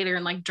back later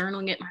and like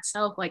journaling it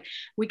myself. Like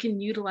we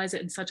can utilize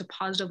it in such a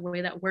positive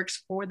way that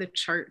works for the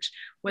church,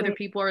 whether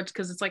people are,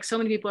 because it's like so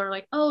many people are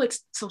like, oh,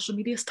 it's social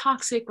media is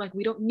toxic, like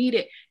we don't need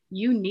it.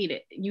 You need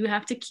it. You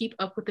have to keep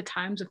up with the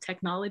times of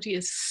technology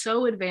is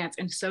so advanced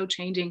and so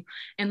changing.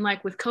 And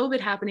like with COVID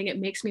happening, it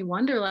makes me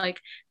wonder, like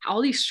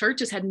all these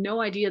churches had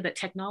no idea that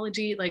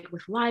technology, like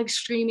with live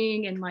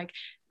streaming and like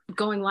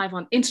going live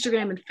on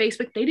Instagram and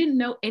Facebook, they didn't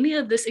know any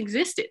of this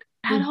existed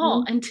at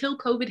all until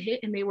COVID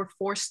hit and they were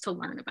forced to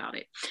learn about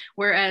it.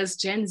 Whereas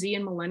Gen Z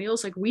and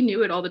millennials, like we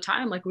knew it all the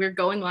time. Like we were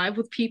going live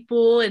with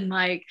people and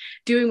like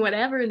doing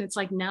whatever. And it's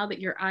like now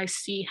that your eyes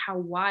see how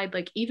wide,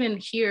 like even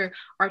here,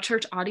 our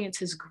church audience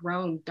has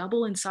grown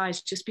double in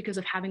size just because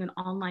of having an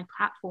online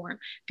platform,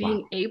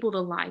 being able to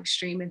live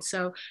stream. And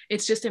so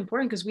it's just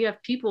important because we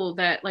have people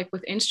that like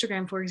with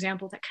Instagram, for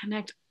example, that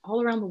connect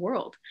all around the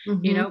world.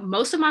 You know,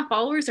 most of my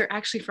followers are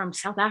actually from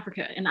South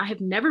Africa and I have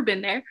never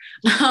been there.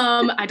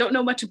 I don't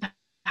know much about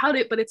about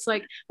it. But it's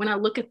like, when I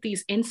look at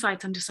these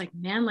insights, I'm just like,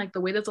 man, like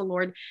the way that the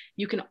Lord,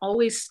 you can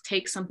always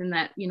take something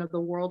that, you know, the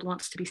world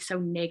wants to be so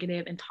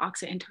negative and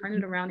toxic and turn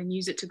it around and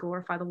use it to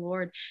glorify the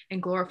Lord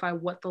and glorify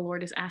what the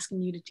Lord is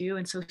asking you to do.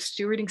 And so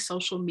stewarding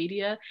social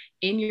media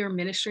in your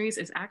ministries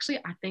is actually,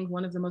 I think,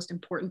 one of the most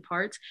important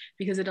parts,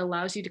 because it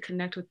allows you to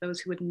connect with those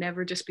who would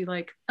never just be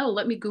like, oh,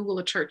 let me Google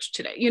a church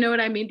today. You know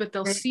what I mean? But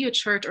they'll see a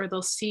church, or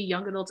they'll see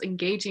young adults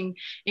engaging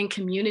in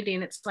community.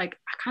 And it's like,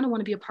 I kind of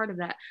want to be a part of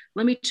that.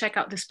 Let me check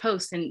out this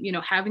post. And, you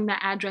know, having that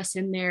address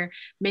in there,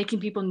 making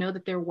people know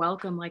that they're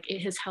welcome, like it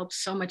has helped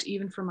so much,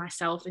 even for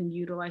myself, in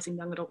utilizing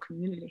young adult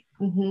community.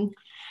 Mm-hmm.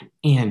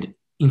 And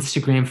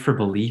Instagram for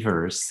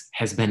Believers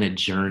has been a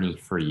journey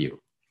for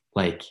you.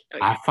 Like,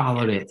 I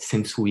followed it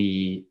since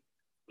we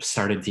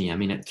started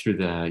DMing it through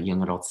the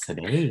Young Adults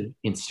Today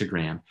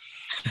Instagram.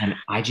 And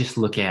I just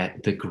look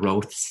at the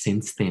growth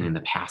since then in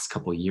the past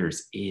couple of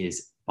years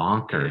is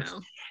bonkers. Yeah.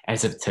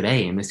 As of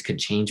today, and this could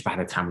change by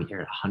the time we hear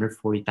it,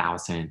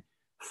 140,000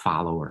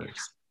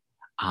 followers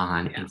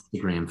on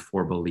Instagram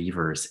for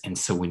Believers. And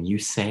so when you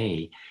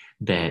say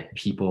that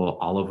people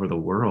all over the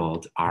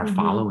world are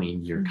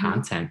following your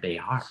content, they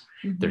are.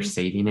 They're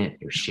saving it,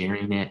 they're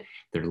sharing it,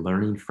 they're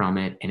learning from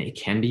it. And it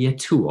can be a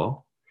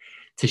tool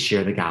to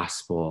share the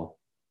gospel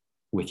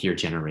with your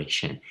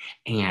generation.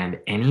 And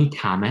any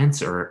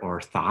comments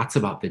or thoughts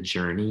about the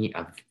journey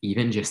of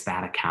even just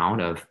that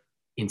account of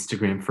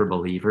Instagram for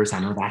Believers? I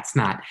know that's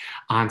not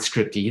on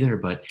script either,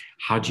 but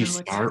how'd you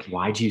start?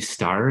 Why'd you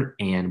start?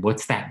 And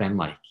what's that been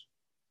like?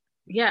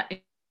 Yeah,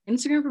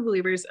 Instagram for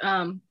Believers,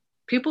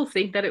 people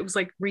think that it was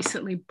like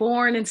recently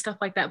born and stuff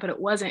like that, but it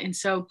wasn't. And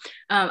so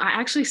I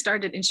actually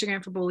started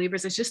Instagram for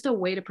Believers as just a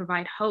way to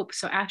provide hope.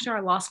 So after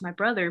I lost my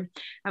brother,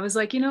 I was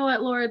like, you know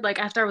what, Lord, like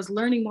after I was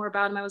learning more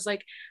about him, I was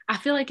like, I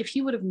feel like if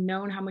you would have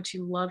known how much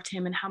you loved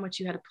him and how much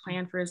you had a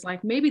plan for his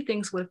life, maybe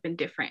things would have been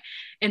different.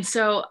 And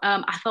so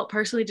I felt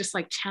personally just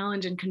like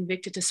challenged and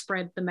convicted to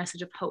spread the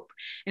message of hope.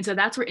 And so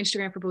that's where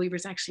Instagram for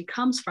Believers actually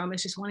comes from.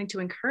 It's just wanting to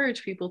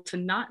encourage people to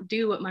not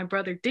do what my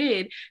brother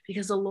did,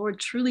 because the Lord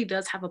truly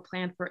does have a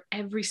plan for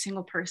every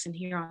single person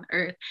here on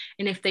earth.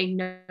 And if they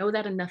know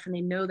that enough, and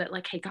they know that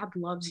like, hey, God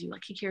loves you,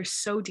 like he cares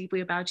so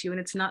deeply about you, and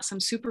it's not some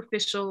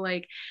superficial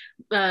like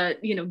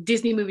you know,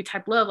 Disney movie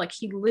type love, like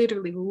he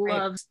literally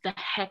loves the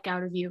heck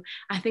out of you.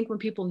 I think when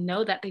people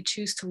know that, they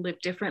choose to live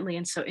differently.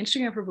 And so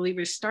Instagram for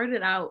Believers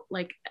started out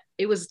like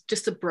it was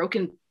just a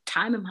broken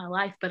time in my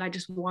life, but I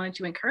just wanted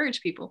to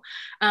encourage people.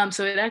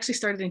 So it actually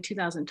started in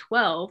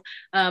 2012.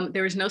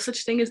 There was no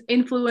such thing as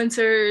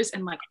influencers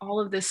and like all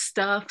of this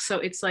stuff. So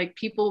it's like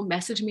people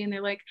message me and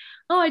they're like,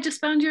 oh, I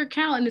just found your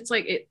account. And it's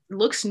like, it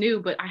looks new,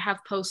 but I have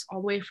posts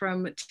all the way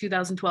from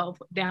 2012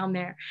 down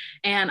there.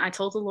 And I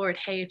told the Lord,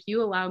 hey, if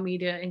you allow me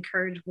to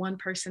encourage one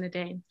person a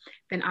day,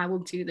 then I will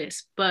do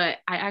this. But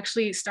I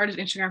actually started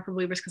Instagram for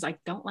Believers because I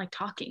don't like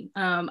talking.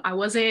 I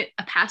wasn't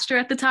a pastor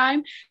at the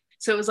time.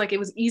 So it was like, it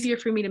was easier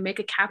for me to make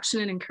a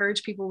caption and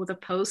encourage people with a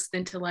post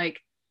than to like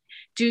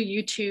do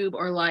YouTube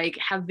or like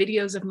have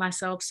videos of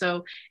myself.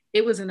 So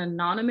it was an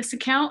anonymous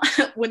account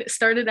when it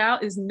started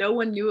out, is no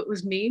one knew it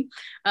was me.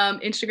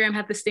 Instagram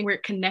had this thing where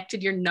it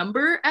connected your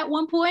number at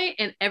one point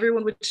and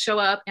everyone would show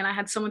up. And I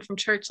had someone from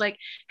church like,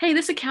 hey,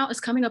 this account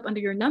is coming up under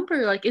your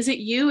number. Like, is it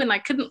you? And I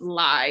couldn't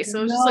lie. So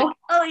it was just like,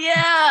 oh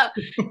yeah.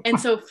 And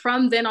so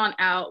from then on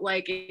out,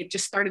 like it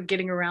just started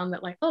getting around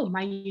that like, oh,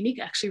 Myunique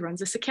actually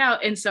runs this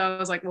account. And so I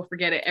was like, well,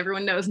 forget it.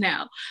 Everyone knows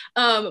now.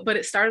 But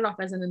it started off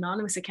as an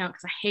anonymous account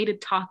because I hated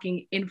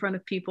talking in front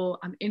of people.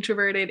 I'm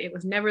introverted. It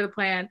was never the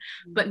plan.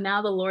 But now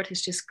the Lord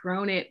has just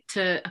grown it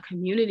to a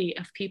community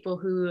of people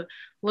who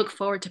look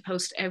forward to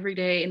post every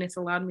day, and it's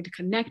allowed me to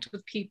connect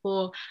with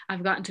people.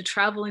 I've gotten to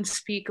travel and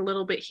speak a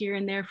little bit here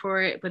and there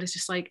for it, but it's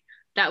just like,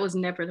 that was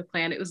never the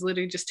plan. It was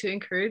literally just to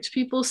encourage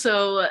people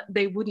so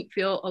they wouldn't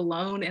feel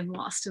alone and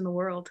lost in the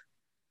world.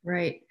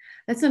 Right.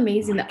 That's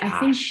amazing. I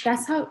think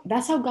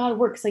that's how God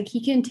works. Like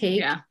he can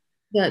take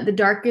the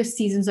darkest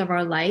seasons of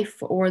our life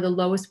or the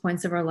lowest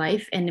points of our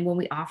life, and when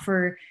we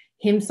offer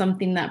him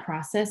something, that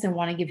process, and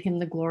want to give him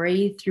the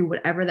glory through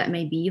whatever that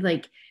may be,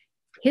 like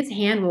his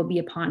hand will be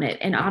upon it.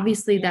 And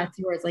obviously that's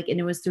yours. Like, and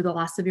it was through the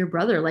loss of your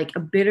brother, like a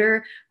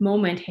bitter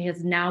moment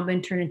has now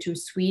been turned into a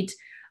sweet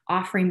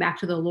offering back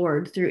to the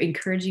Lord through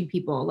encouraging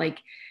people. Like,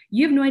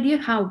 you have no idea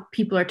how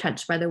people are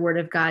touched by the word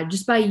of God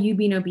just by you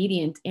being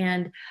obedient.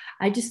 And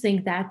I just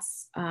think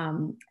that's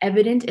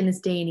evident in this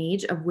day and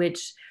age, of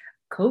which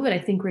COVID, I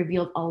think,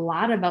 revealed a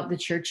lot about the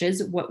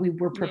churches, what we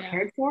were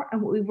prepared for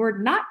and what we were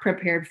not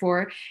prepared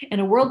for.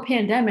 And a world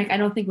pandemic, I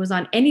don't think was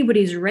on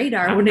anybody's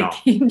radar when it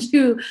came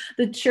to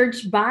the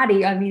church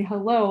body. I mean,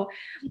 hello.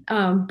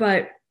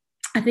 But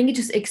I think it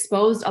just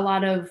exposed a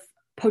lot of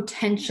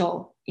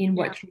potential in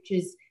what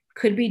churches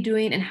could be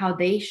doing and how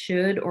they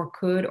should or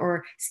could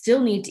or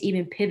still need to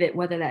even pivot,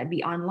 whether that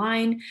be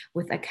online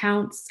with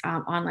accounts,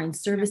 online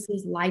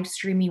services, live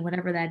streaming,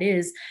 whatever that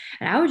is.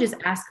 And I would just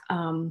ask,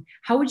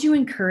 how would you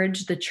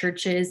encourage the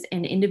churches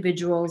and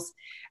individuals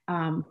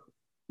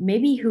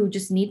maybe who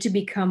just need to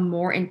become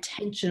more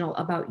intentional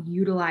about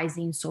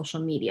utilizing social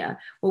media?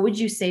 What would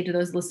you say to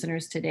those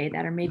listeners today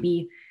that are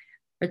maybe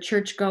a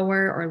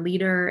churchgoer or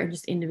leader and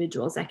just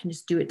individuals that can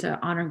just do it to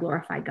honor and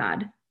glorify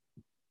God?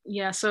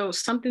 Yeah, so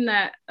something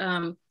that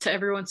to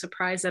everyone's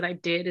surprise that I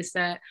did is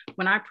that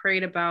when I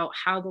prayed about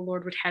how the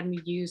Lord would have me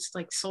use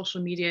like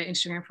social media,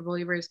 Instagram for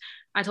believers,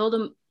 I told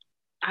him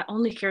I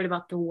only cared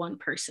about the one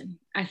person.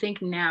 I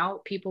think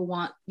now people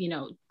want,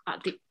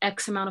 the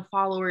X amount of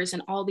followers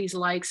and all these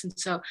likes. And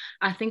so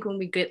I think when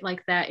we get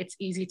like that, it's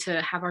easy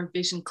to have our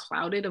vision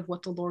clouded of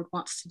what the Lord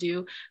wants to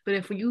do. But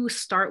if you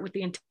start with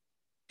the intent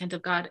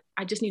of God,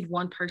 I just need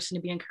one person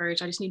to be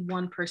encouraged. I just need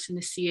one person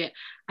to see it.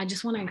 I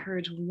just want to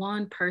encourage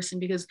one person,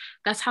 because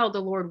that's how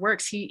the Lord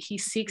works. He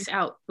seeks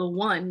out the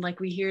one, like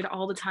we hear it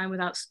all the time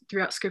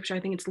throughout scripture. I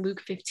think it's Luke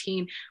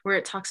 15, where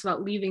it talks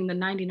about leaving the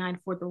 99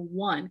 for the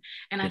one.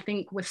 And I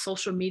think with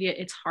social media,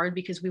 it's hard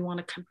because we want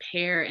to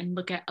compare and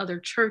look at other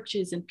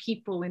churches and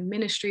people and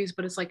ministries,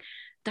 but it's like,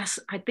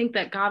 I think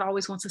that God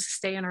always wants us to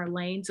stay in our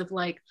lanes of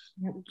like,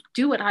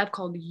 do what I've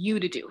called you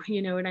to do.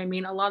 You know what I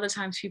mean? A lot of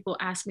times people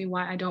ask me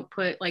why I don't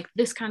put like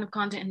this kind of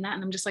content and that.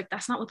 And I'm just like,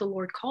 that's not what the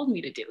Lord called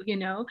me to do,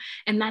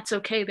 and that's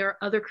okay. There are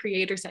other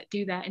creators that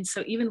do that. And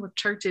so even with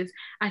churches,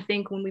 I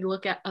think when we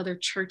look at other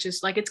churches,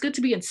 like it's good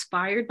to be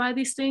inspired by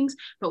these things,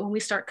 but when we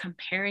start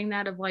comparing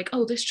that of like,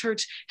 oh, this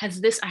church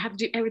has this, I have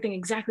to do everything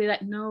exactly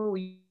that. No,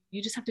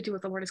 you just have to do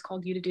what the Lord has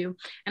called you to do.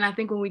 And I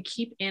think when we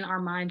keep in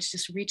our minds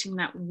just reaching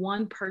that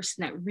one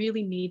person that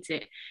really needs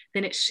it,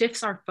 then it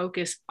shifts our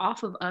focus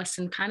off of us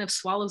and kind of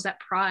swallows that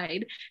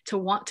pride to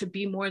want to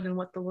be more than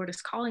what the Lord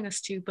is calling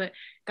us to. But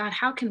God,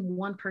 how can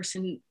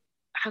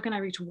I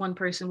reach one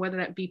person, whether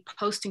that be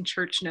posting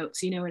church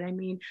notes, you know what I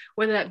mean?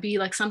 Whether that be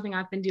like something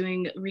I've been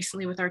doing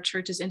recently with our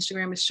church's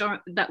Instagram is showing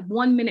that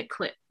 1 minute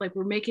clip, like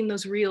we're making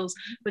those reels,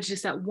 but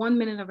just that 1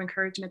 minute of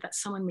encouragement that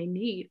someone may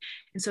need.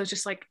 And so it's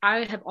just like,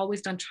 I have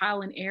always done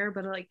trial and error,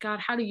 but like, God,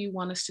 how do you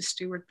want us to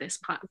steward this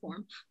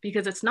platform?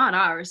 Because it's not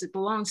ours, it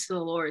belongs to the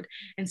Lord.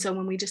 And so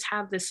when we just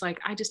have this, like,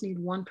 I just need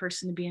one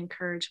person to be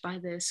encouraged by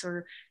this,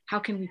 or how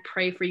can we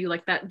pray for you,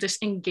 like that,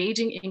 just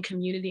engaging in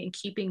community and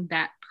keeping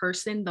that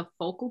person the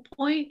focal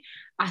point,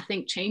 I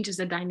think changes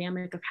the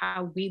dynamic of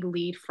how we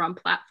lead from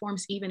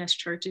platforms, even as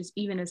churches,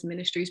 even as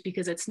ministries,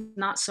 because it's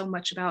not so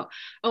much about,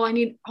 oh, I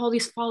need all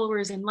these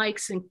followers and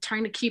likes and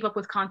trying to keep up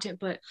with content,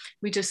 but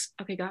we just,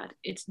 okay, God,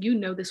 it's,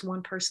 this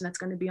one person that's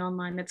going to be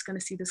online, that's going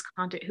to see this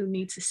content, who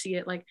needs to see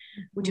it. Like,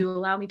 would you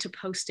allow me to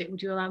post it?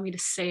 Would you allow me to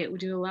say it?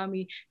 Would you allow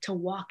me to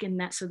walk in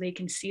that so they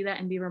can see that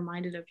and be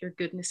reminded of your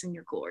goodness and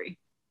your glory?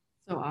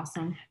 So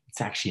awesome. It's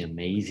actually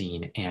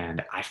amazing.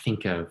 And I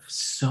think of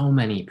so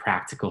many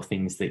practical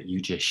things that you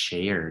just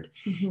shared.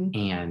 Mm-hmm.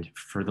 And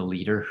for the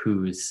leader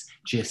who's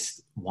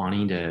just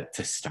wanting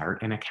to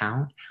start an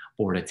account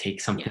or to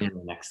take something to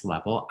the next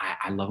level,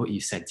 I love what you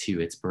said too.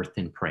 It's birthed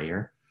in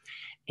prayer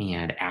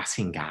and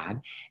asking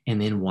God.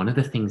 And then one of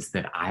the things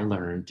that I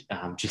learned,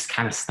 just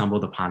kind of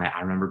stumbled upon it.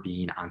 I remember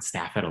being on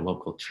staff at a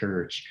local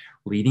church,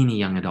 leading a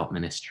young adult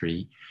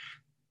ministry,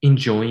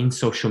 enjoying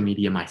social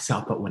media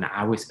myself, but when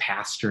I was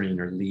pastoring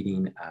or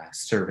leading a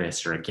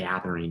service or a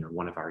gathering or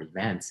one of our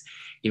events,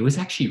 it was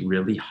actually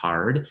really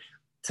hard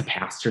to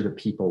pastor the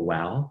people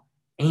well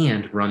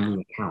and run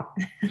the account.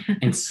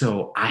 And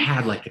so I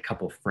had like a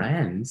couple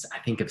friends, I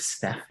think of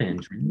Stefan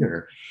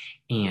Dringer,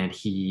 and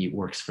he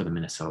works for the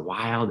Minnesota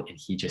Wild, and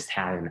he just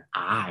had an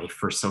eye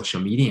for social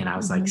media. And I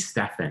was like,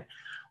 Stefan,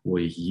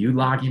 will you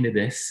log into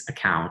this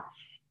account?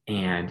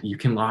 And you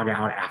can log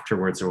out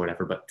afterwards or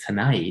whatever. But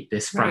tonight,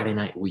 this Friday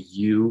night, will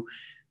you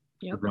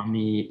run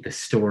me the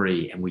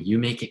story, and will you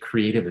make it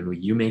creative, and will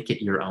you make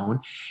it your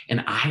own? And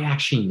I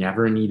actually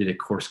never needed to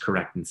course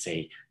correct and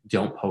say,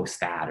 don't post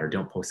that or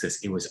don't post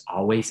this. It was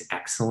always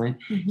excellent.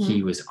 Mm-hmm.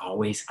 He was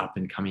always up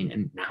and coming.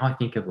 And now I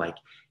think of like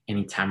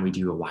anytime we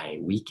do a YA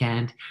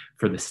weekend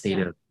for the state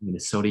of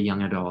Minnesota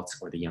young adults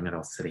or the Young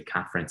Adults Today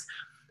conference,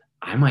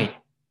 I might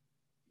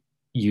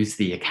use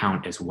the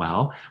account as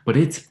well, but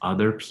it's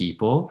other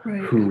people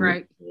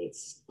who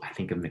it's, I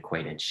think of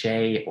McQuaid and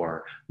Shea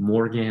or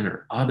Morgan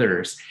or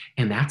others.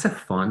 And that's a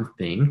fun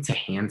thing to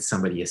hand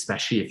somebody,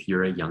 especially if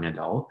you're a young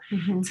adult,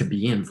 to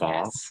be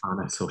involved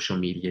on a social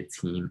media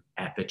team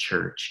at the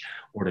church,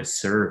 or to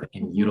serve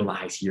and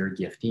utilize your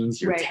giftings,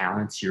 your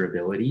talents, your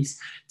abilities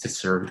to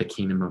serve the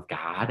kingdom of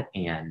God.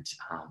 And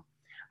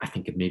I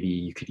think maybe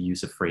you could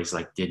use a phrase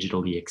like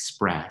digitally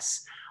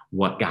express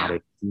what God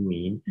is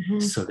doing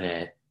so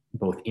that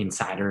both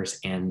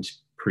insiders and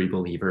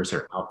pre-believers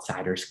or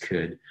outsiders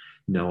could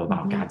know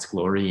about God's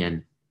glory.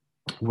 And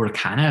we're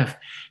kind of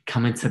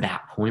coming to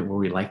that point where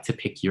we like to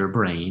pick your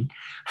brain.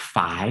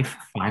 5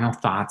 final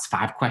thoughts,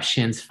 5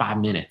 questions, 5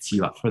 minutes.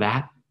 You up for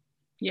that?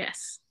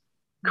 Yes.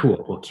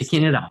 Cool. Well,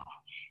 kicking it off.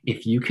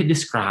 If you could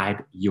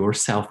describe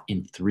yourself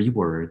in 3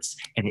 words,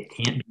 and it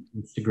can't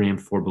be Instagram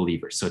for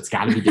believers, so it's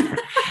got to be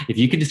different. If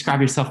you could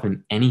describe yourself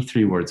in any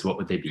 3 words, what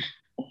would they be?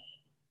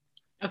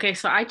 Okay,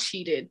 so I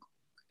cheated.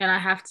 And I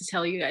have to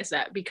tell you guys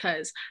that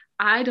because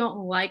I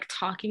don't like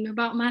talking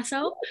about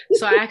myself.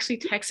 So I actually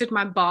texted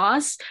my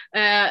boss,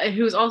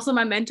 who's also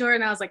my mentor,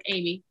 and I was like,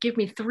 Amy, give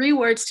me 3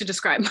 words to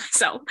describe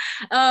myself.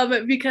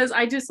 Because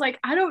I just like,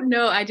 I don't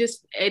know.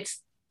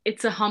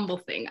 It's a humble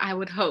thing, I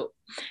would hope.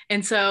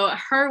 And so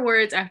her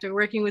words, after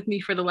working with me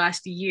for the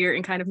last year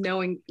and kind of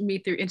knowing me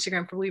through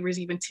Instagram for Believers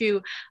even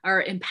too,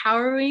 are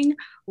empowering,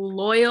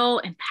 loyal,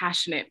 and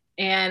passionate.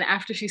 And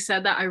after she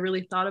said that, I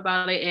really thought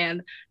about it.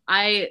 And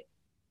I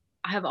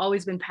have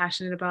always been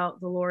passionate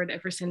about the Lord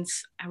ever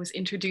since I was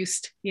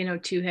introduced,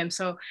 to him.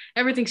 So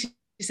everything she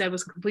said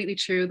was completely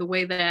true. The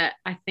way that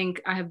I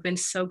think I have been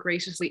so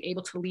graciously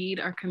able to lead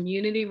our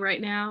community right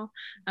now,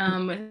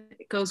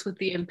 it goes with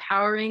the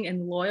empowering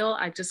and loyal.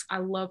 I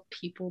love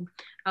people.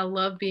 I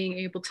love being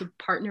able to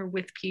partner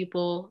with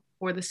people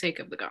for the sake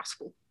of the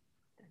gospel.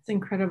 That's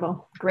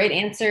incredible. Great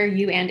answer,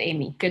 you and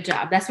Amy. Good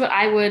job. That's what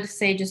I would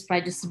say just by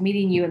just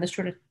meeting you in the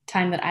short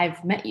time that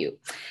I've met you.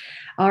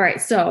 All right.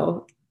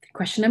 So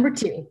question number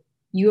 2.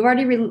 You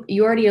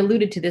already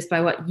alluded to this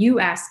by what you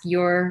ask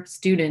your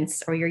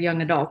students or your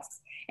young adults.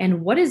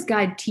 And what is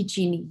God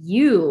teaching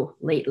you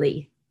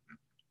lately?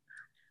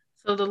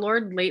 So the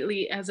Lord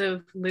lately, as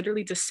of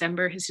literally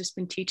December, has just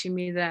been teaching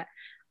me that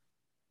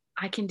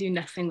I can do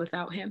nothing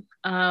without him.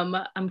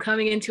 I'm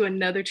coming into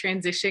another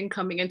transition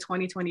coming in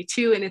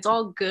 2022, and it's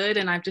all good.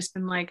 And I've just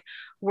been like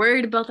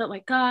worried about that,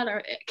 like, God,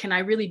 can I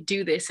really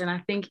do this? And I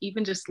think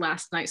even just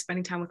last night,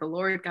 spending time with the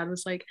Lord, God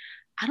was like,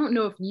 I don't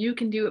know if you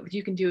can do it, but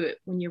you can do it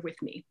when you're with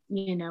me,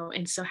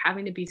 And so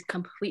having to be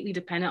completely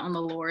dependent on the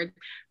Lord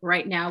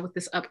right now with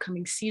this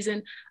upcoming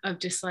season of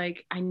just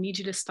like, I need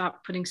you to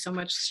stop putting so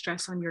much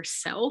stress on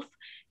yourself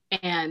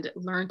and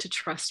learn to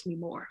trust me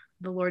more.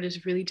 The Lord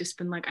has really just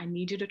been like, I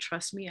need you to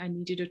trust me. I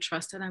need you to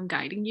trust that I'm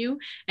guiding you.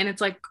 And it's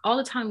like all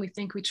the time we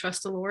think we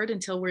trust the Lord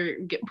until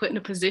we get put in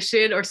a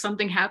position or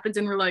something happens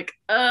and we're like,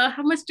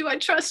 how much do I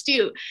trust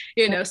you?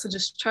 So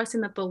just trusting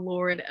that the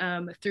Lord,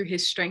 through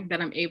his strength, that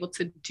I'm able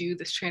to do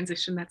this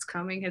transition that's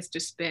coming has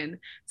just been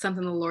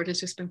something the Lord has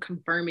just been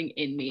confirming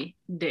in me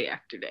day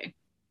after day.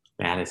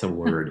 That is a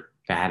word.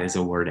 That is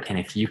a word. And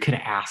if you could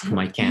ask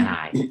Mike and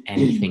I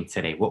anything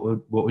today, what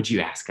would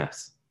you ask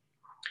us?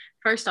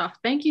 First off,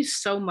 thank you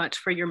so much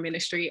for your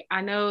ministry. I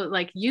know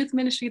like youth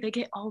ministry, they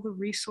get all the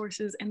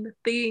resources and the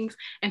things.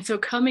 And so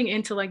coming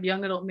into like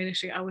young adult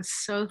ministry, I was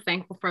so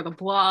thankful for the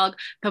blog,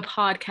 the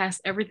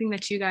podcast, everything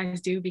that you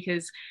guys do,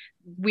 because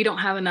we don't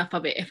have enough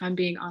of it, if I'm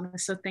being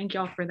honest. So thank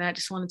y'all for that.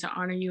 Just wanted to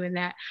honor you in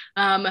that.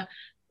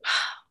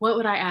 What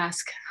would I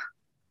ask?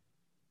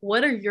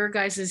 What are your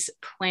guys'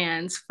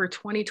 plans for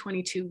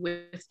 2022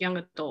 with young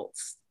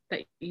adults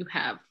that you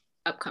have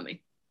upcoming?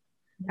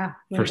 Yeah.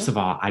 First of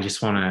all, I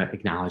just want to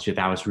acknowledge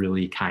that was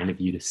really kind of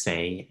you to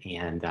say,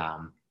 and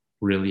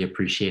really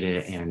appreciate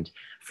it. And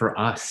for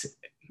us,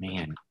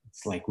 man,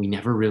 it's like we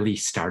never really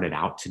started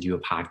out to do a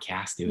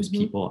podcast. It was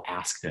people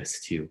asked us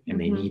to, and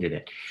they needed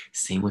it.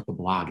 Same with the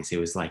blog. It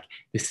was like,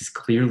 this is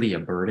clearly a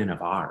burden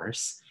of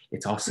ours.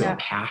 It's also a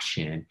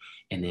passion.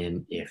 And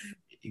then if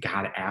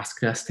God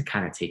asked us to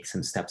kind of take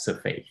some steps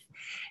of faith.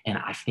 And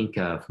I think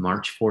of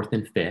March 4th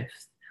and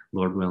 5th,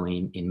 Lord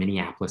willing, in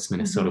Minneapolis,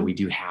 Minnesota, we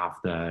do have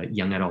the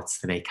Young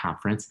Adults Today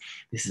Conference.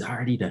 This is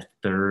already the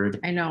 3rd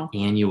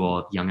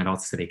annual Young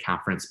Adults Today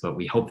Conference, but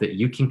we hope that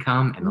you can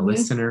come and the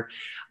listener.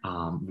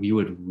 We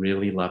would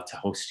really love to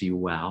host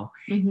you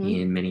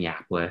in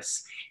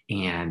Minneapolis.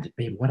 And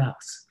babe, what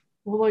else?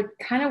 Well, we're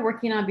kind of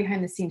working on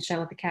behind the scenes. Should I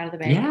let the cat out of the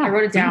bag? Yeah, I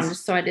wrote it down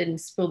just so I didn't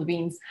spill the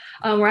beans.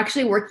 We're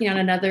actually working on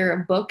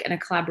another book and a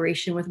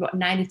collaboration with about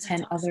 9 to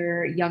 10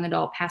 other young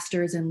adult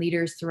pastors and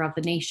leaders throughout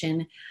the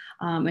nation.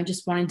 And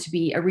just wanting to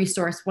be a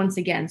resource once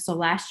again. So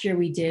last year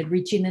we did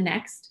Reaching the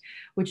Next,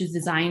 which is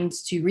designed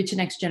to reach the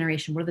next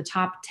generation. What are the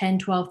top 10,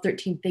 12,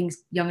 13 things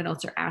young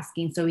adults are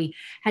asking? So we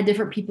had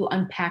different people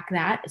unpack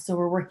that. So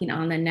we're working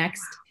on the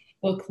next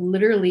book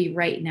literally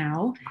right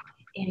now.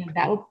 And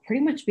that will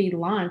pretty much be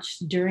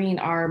launched during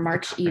our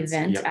March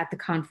event at the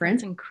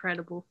conference. That's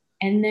incredible.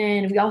 And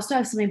then we also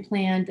have something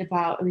planned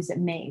about, it was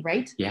in May,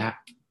 right? Yeah.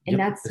 And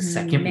that's the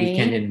second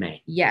weekend in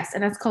May. Yes.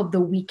 And that's called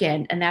The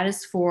Weekend. And that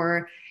is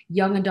for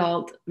young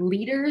adult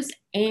leaders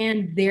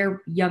and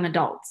their young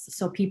adults.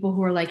 So people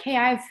who are like, hey,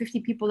 I have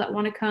 50 people that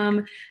want to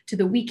come to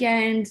the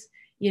weekend,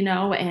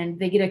 and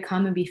they get to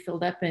come and be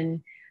filled up,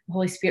 and the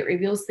Holy Spirit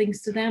reveals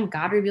things to them.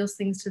 God reveals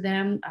things to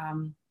them.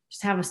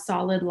 Just have a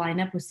solid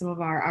lineup with some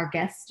of our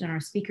guests and our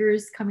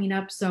speakers coming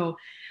up. So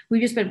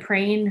we've just been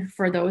praying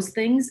for those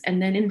things. And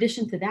then in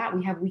addition to that,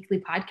 we have weekly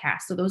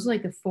podcasts. So those are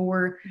like the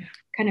 4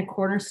 kind of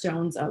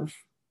cornerstones of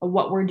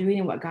what we're doing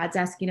and what God's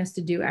asking us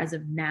to do as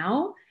of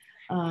now.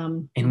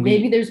 And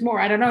maybe there's more.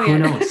 I don't know. Who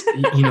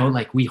knows?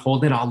 Like we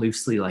hold it all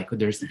loosely. Like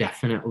there's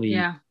definitely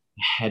a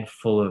head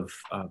full of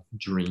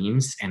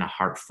dreams and a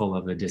heart full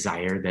of a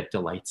desire that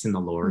delights in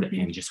the Lord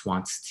and just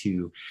wants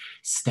to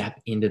step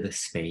into the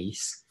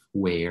space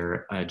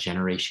where a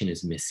generation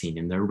is missing,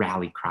 and their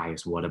rally cry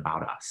is, what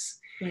about us?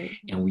 Right.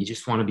 And we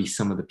just want to be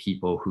some of the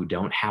people who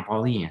don't have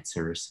all the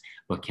answers,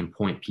 but can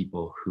point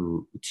people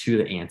to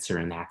the answer,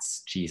 and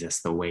that's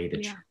Jesus, the way, the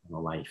truth, and the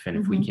life. And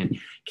if we can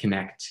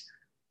connect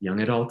young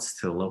adults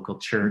to the local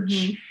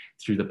church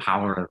through the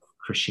power of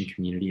Christian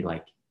community,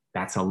 like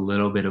that's a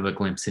little bit of a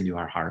glimpse into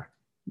our heart.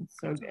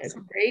 So good.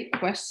 Great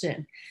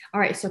question.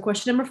 All right. So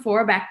question number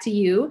 4, back to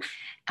you.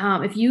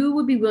 If you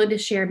would be willing to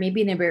share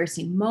maybe an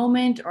embarrassing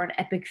moment or an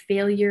epic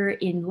failure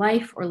in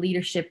life or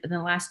leadership in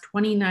the last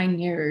 29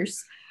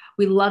 years,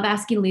 we love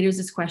asking leaders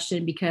this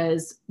question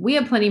because we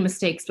have plenty of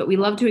mistakes, but we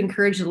love to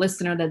encourage the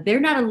listener that they're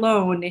not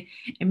alone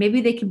and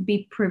maybe they can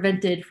be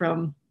prevented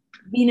from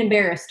being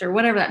embarrassed or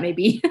whatever that may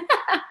be.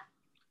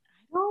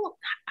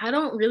 I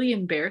don't really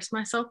embarrass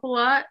myself a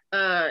lot,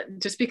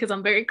 just because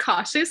I'm very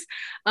cautious.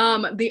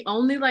 The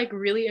only like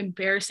really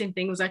embarrassing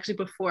thing was actually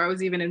before I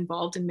was even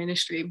involved in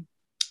ministry.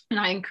 And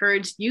I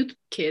encourage youth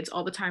kids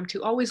all the time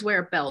to always wear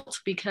a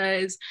belt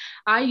because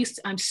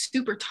I'm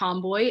super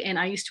tomboy and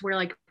I used to wear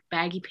like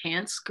baggy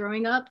pants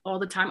growing up all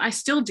the time. I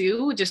still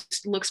do, it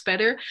just looks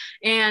better.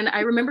 And I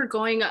remember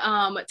going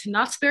to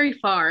Knott's Berry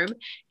Farm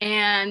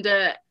and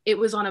it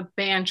was on a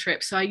band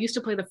trip. So I used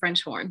to play the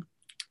French horn.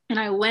 And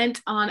I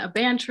went on a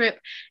band trip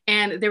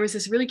and there was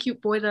this really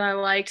cute boy that I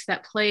liked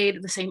that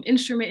played the same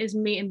instrument as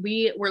me. And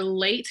we were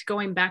late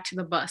going back to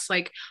the bus.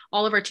 Like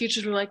all of our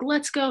teachers were like,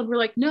 let's go. And we're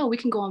like, no, we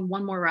can go on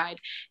one more ride.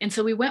 And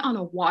so we went on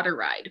a water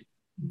ride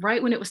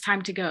right when it was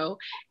time to go.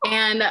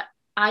 And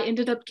I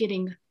ended up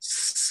getting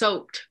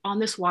soaked on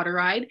this water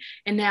ride.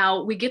 And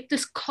now we get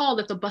this call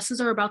that the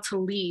buses are about to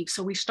leave.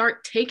 So we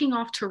start taking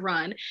off to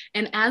run.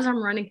 And as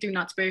I'm running through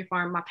Knott's Berry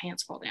Farm, my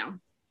pants fall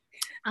down.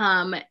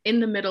 In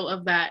the middle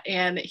of that.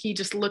 And he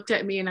just looked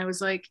at me and I was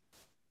like,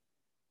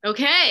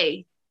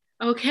 okay.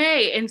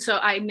 And so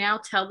I now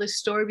tell this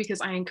story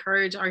because I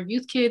encourage our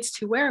youth kids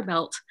to wear a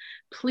belt.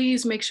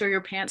 Please make sure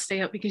your pants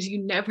stay up because you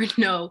never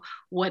know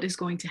what is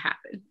going to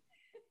happen.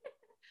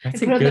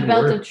 That's put on the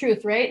belt of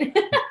truth, right?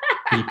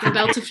 The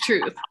belt of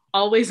truth.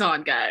 Always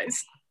on,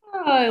 guys.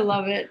 Oh, I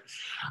love it.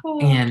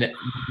 Oh. And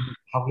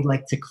how we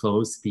like to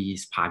close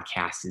these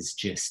podcasts is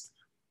just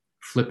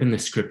flipping the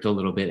script a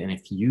little bit. And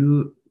if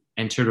you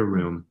entered a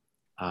room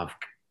of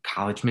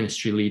college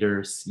ministry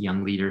leaders,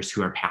 young leaders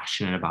who are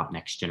passionate about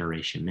next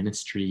generation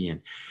ministry and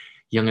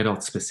young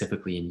adults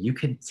specifically, and you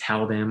could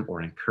tell them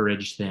or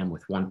encourage them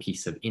with one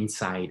piece of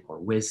insight or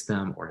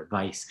wisdom or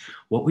advice,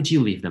 what would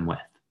you leave them with?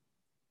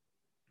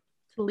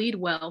 To lead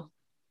well.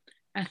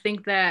 I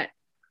think that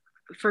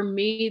for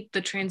me,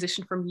 the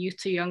transition from youth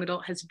to young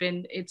adult has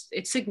been, it's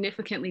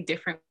significantly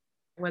different,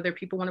 whether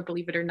people want to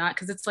believe it or not,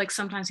 because it's like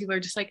sometimes people are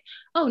just like,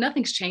 oh,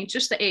 nothing's changed,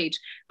 just the age.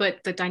 But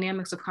the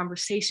dynamics of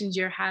conversations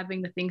you're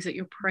having, the things that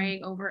you're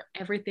praying over,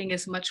 everything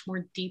is much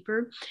more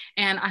deeper.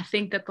 And I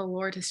think that the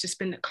Lord has just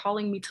been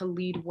calling me to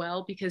lead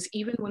well, because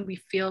even when we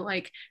feel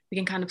like we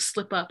can kind of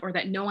slip up or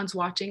that no one's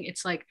watching,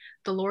 it's like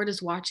the Lord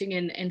is watching.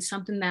 And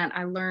something that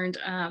I learned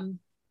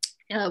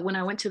when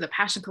I went to the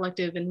Passion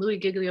Collective and Louis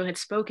Giglio had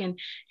spoken,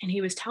 and he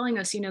was telling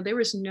us, there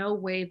was no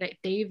way that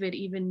David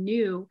even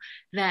knew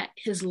that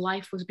his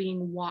life was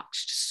being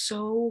watched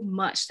so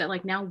much that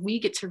like now we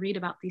get to read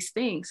about these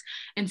things.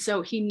 And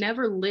so he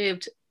never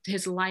lived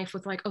his life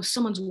with like, oh,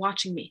 someone's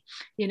watching me,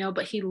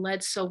 but he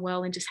led so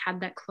well and just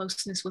had that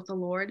closeness with the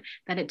Lord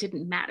that it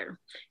didn't matter.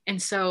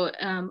 And so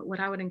what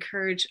I would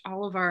encourage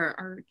all of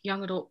our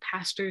young adult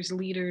pastors,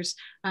 leaders,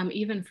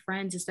 even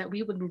friends, is that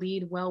we would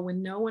lead well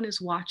when no one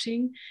is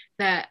watching,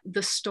 that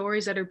the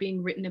stories that are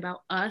being written about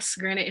us,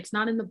 granted, it's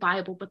not in the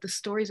Bible, but the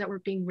stories that were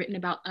being written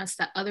about us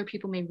that other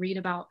people may read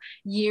about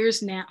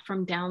years now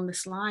from down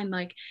this line,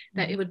 like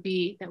that it would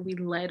be that we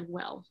led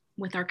well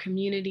with our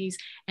communities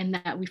and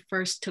that we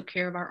first took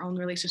care of our own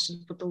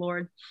relationships with the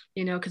Lord,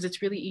 because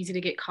it's really easy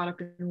to get caught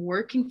up in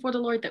working for the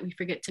Lord that we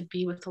forget to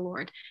be with the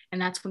Lord. And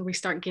that's when we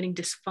start getting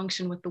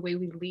dysfunction with the way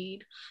we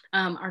lead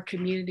our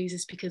communities,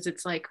 is because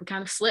it's like we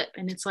kind of slip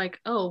and it's like,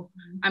 oh,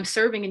 I'm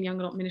serving in young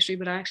adult ministry,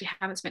 but I actually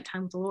haven't spent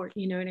time with the Lord.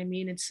 You know what I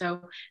mean? And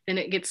so then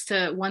it gets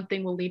to one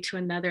thing will lead to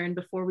another. And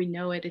before we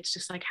know it, it's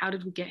just like, how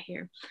did we get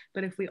here?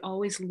 But if we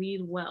always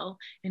lead well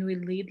and we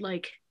lead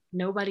like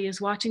nobody is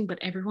watching, but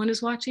everyone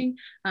is watching,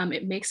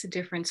 it makes a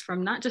difference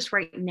from not just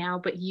right now,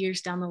 but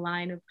years down the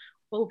line of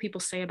what will people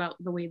say about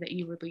the way that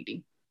you were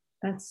leading.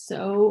 That's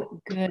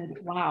so good.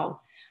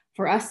 Wow.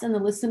 For us and the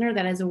listener,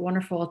 that is a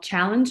wonderful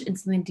challenge and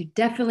something to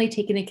definitely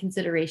take into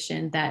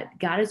consideration, that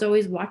God is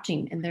always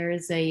watching, and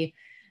there's a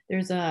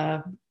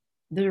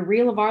the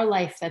reel of our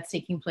life that's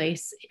taking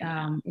place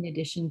in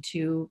addition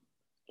to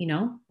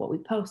what we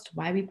post,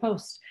 why we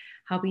post,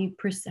 how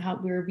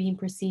we're being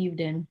perceived.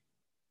 And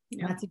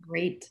that's a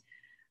great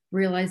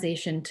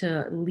realization,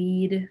 to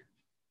lead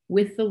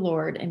with the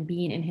Lord and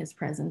being in his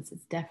presence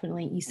is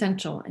definitely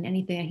essential in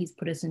anything that he's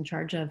put us in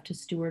charge of to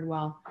steward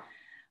well.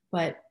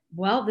 But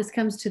this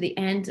comes to the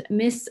end.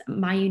 Miss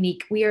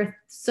Myunique, we are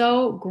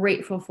so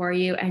grateful for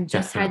you and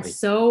just had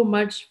so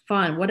much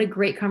fun. What a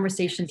great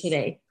conversation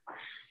today.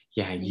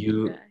 Yeah,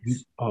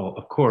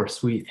 of course.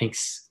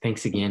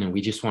 Thanks again. And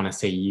we just want to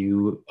say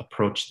you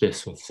approach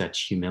this with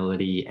such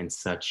humility and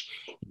such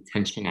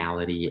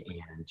intentionality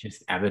and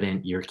just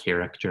evident your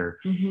character.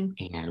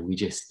 And we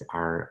just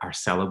are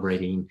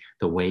celebrating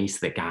the ways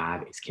that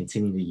God is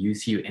continuing to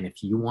use you. And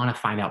if you want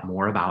to find out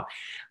more about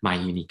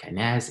Myunique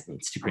Inez and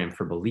Instagram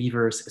for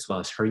Believers, as well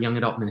as her young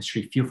adult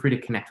ministry, feel free to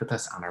connect with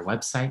us on our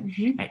website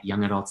at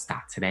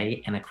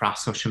youngadults.today. And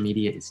across social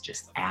media is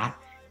just at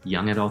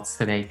Young Adults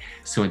Today.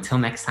 So until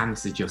next time,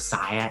 this is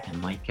Josiah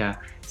and Micah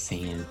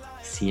saying,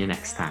 see you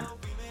next time.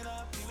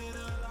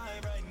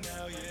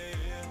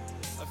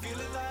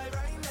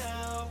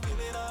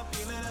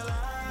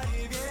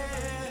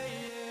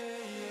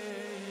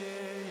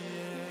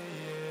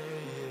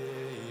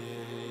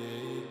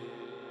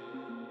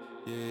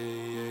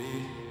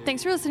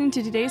 Thanks for listening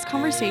to today's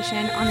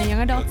conversation on the Young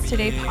Adults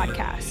Today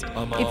podcast.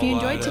 If you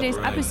enjoyed today's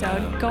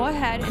episode, go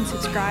ahead and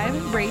subscribe,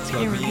 rate,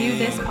 and review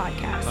this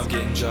podcast. I'm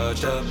getting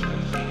charged up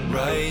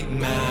right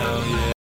now, yeah.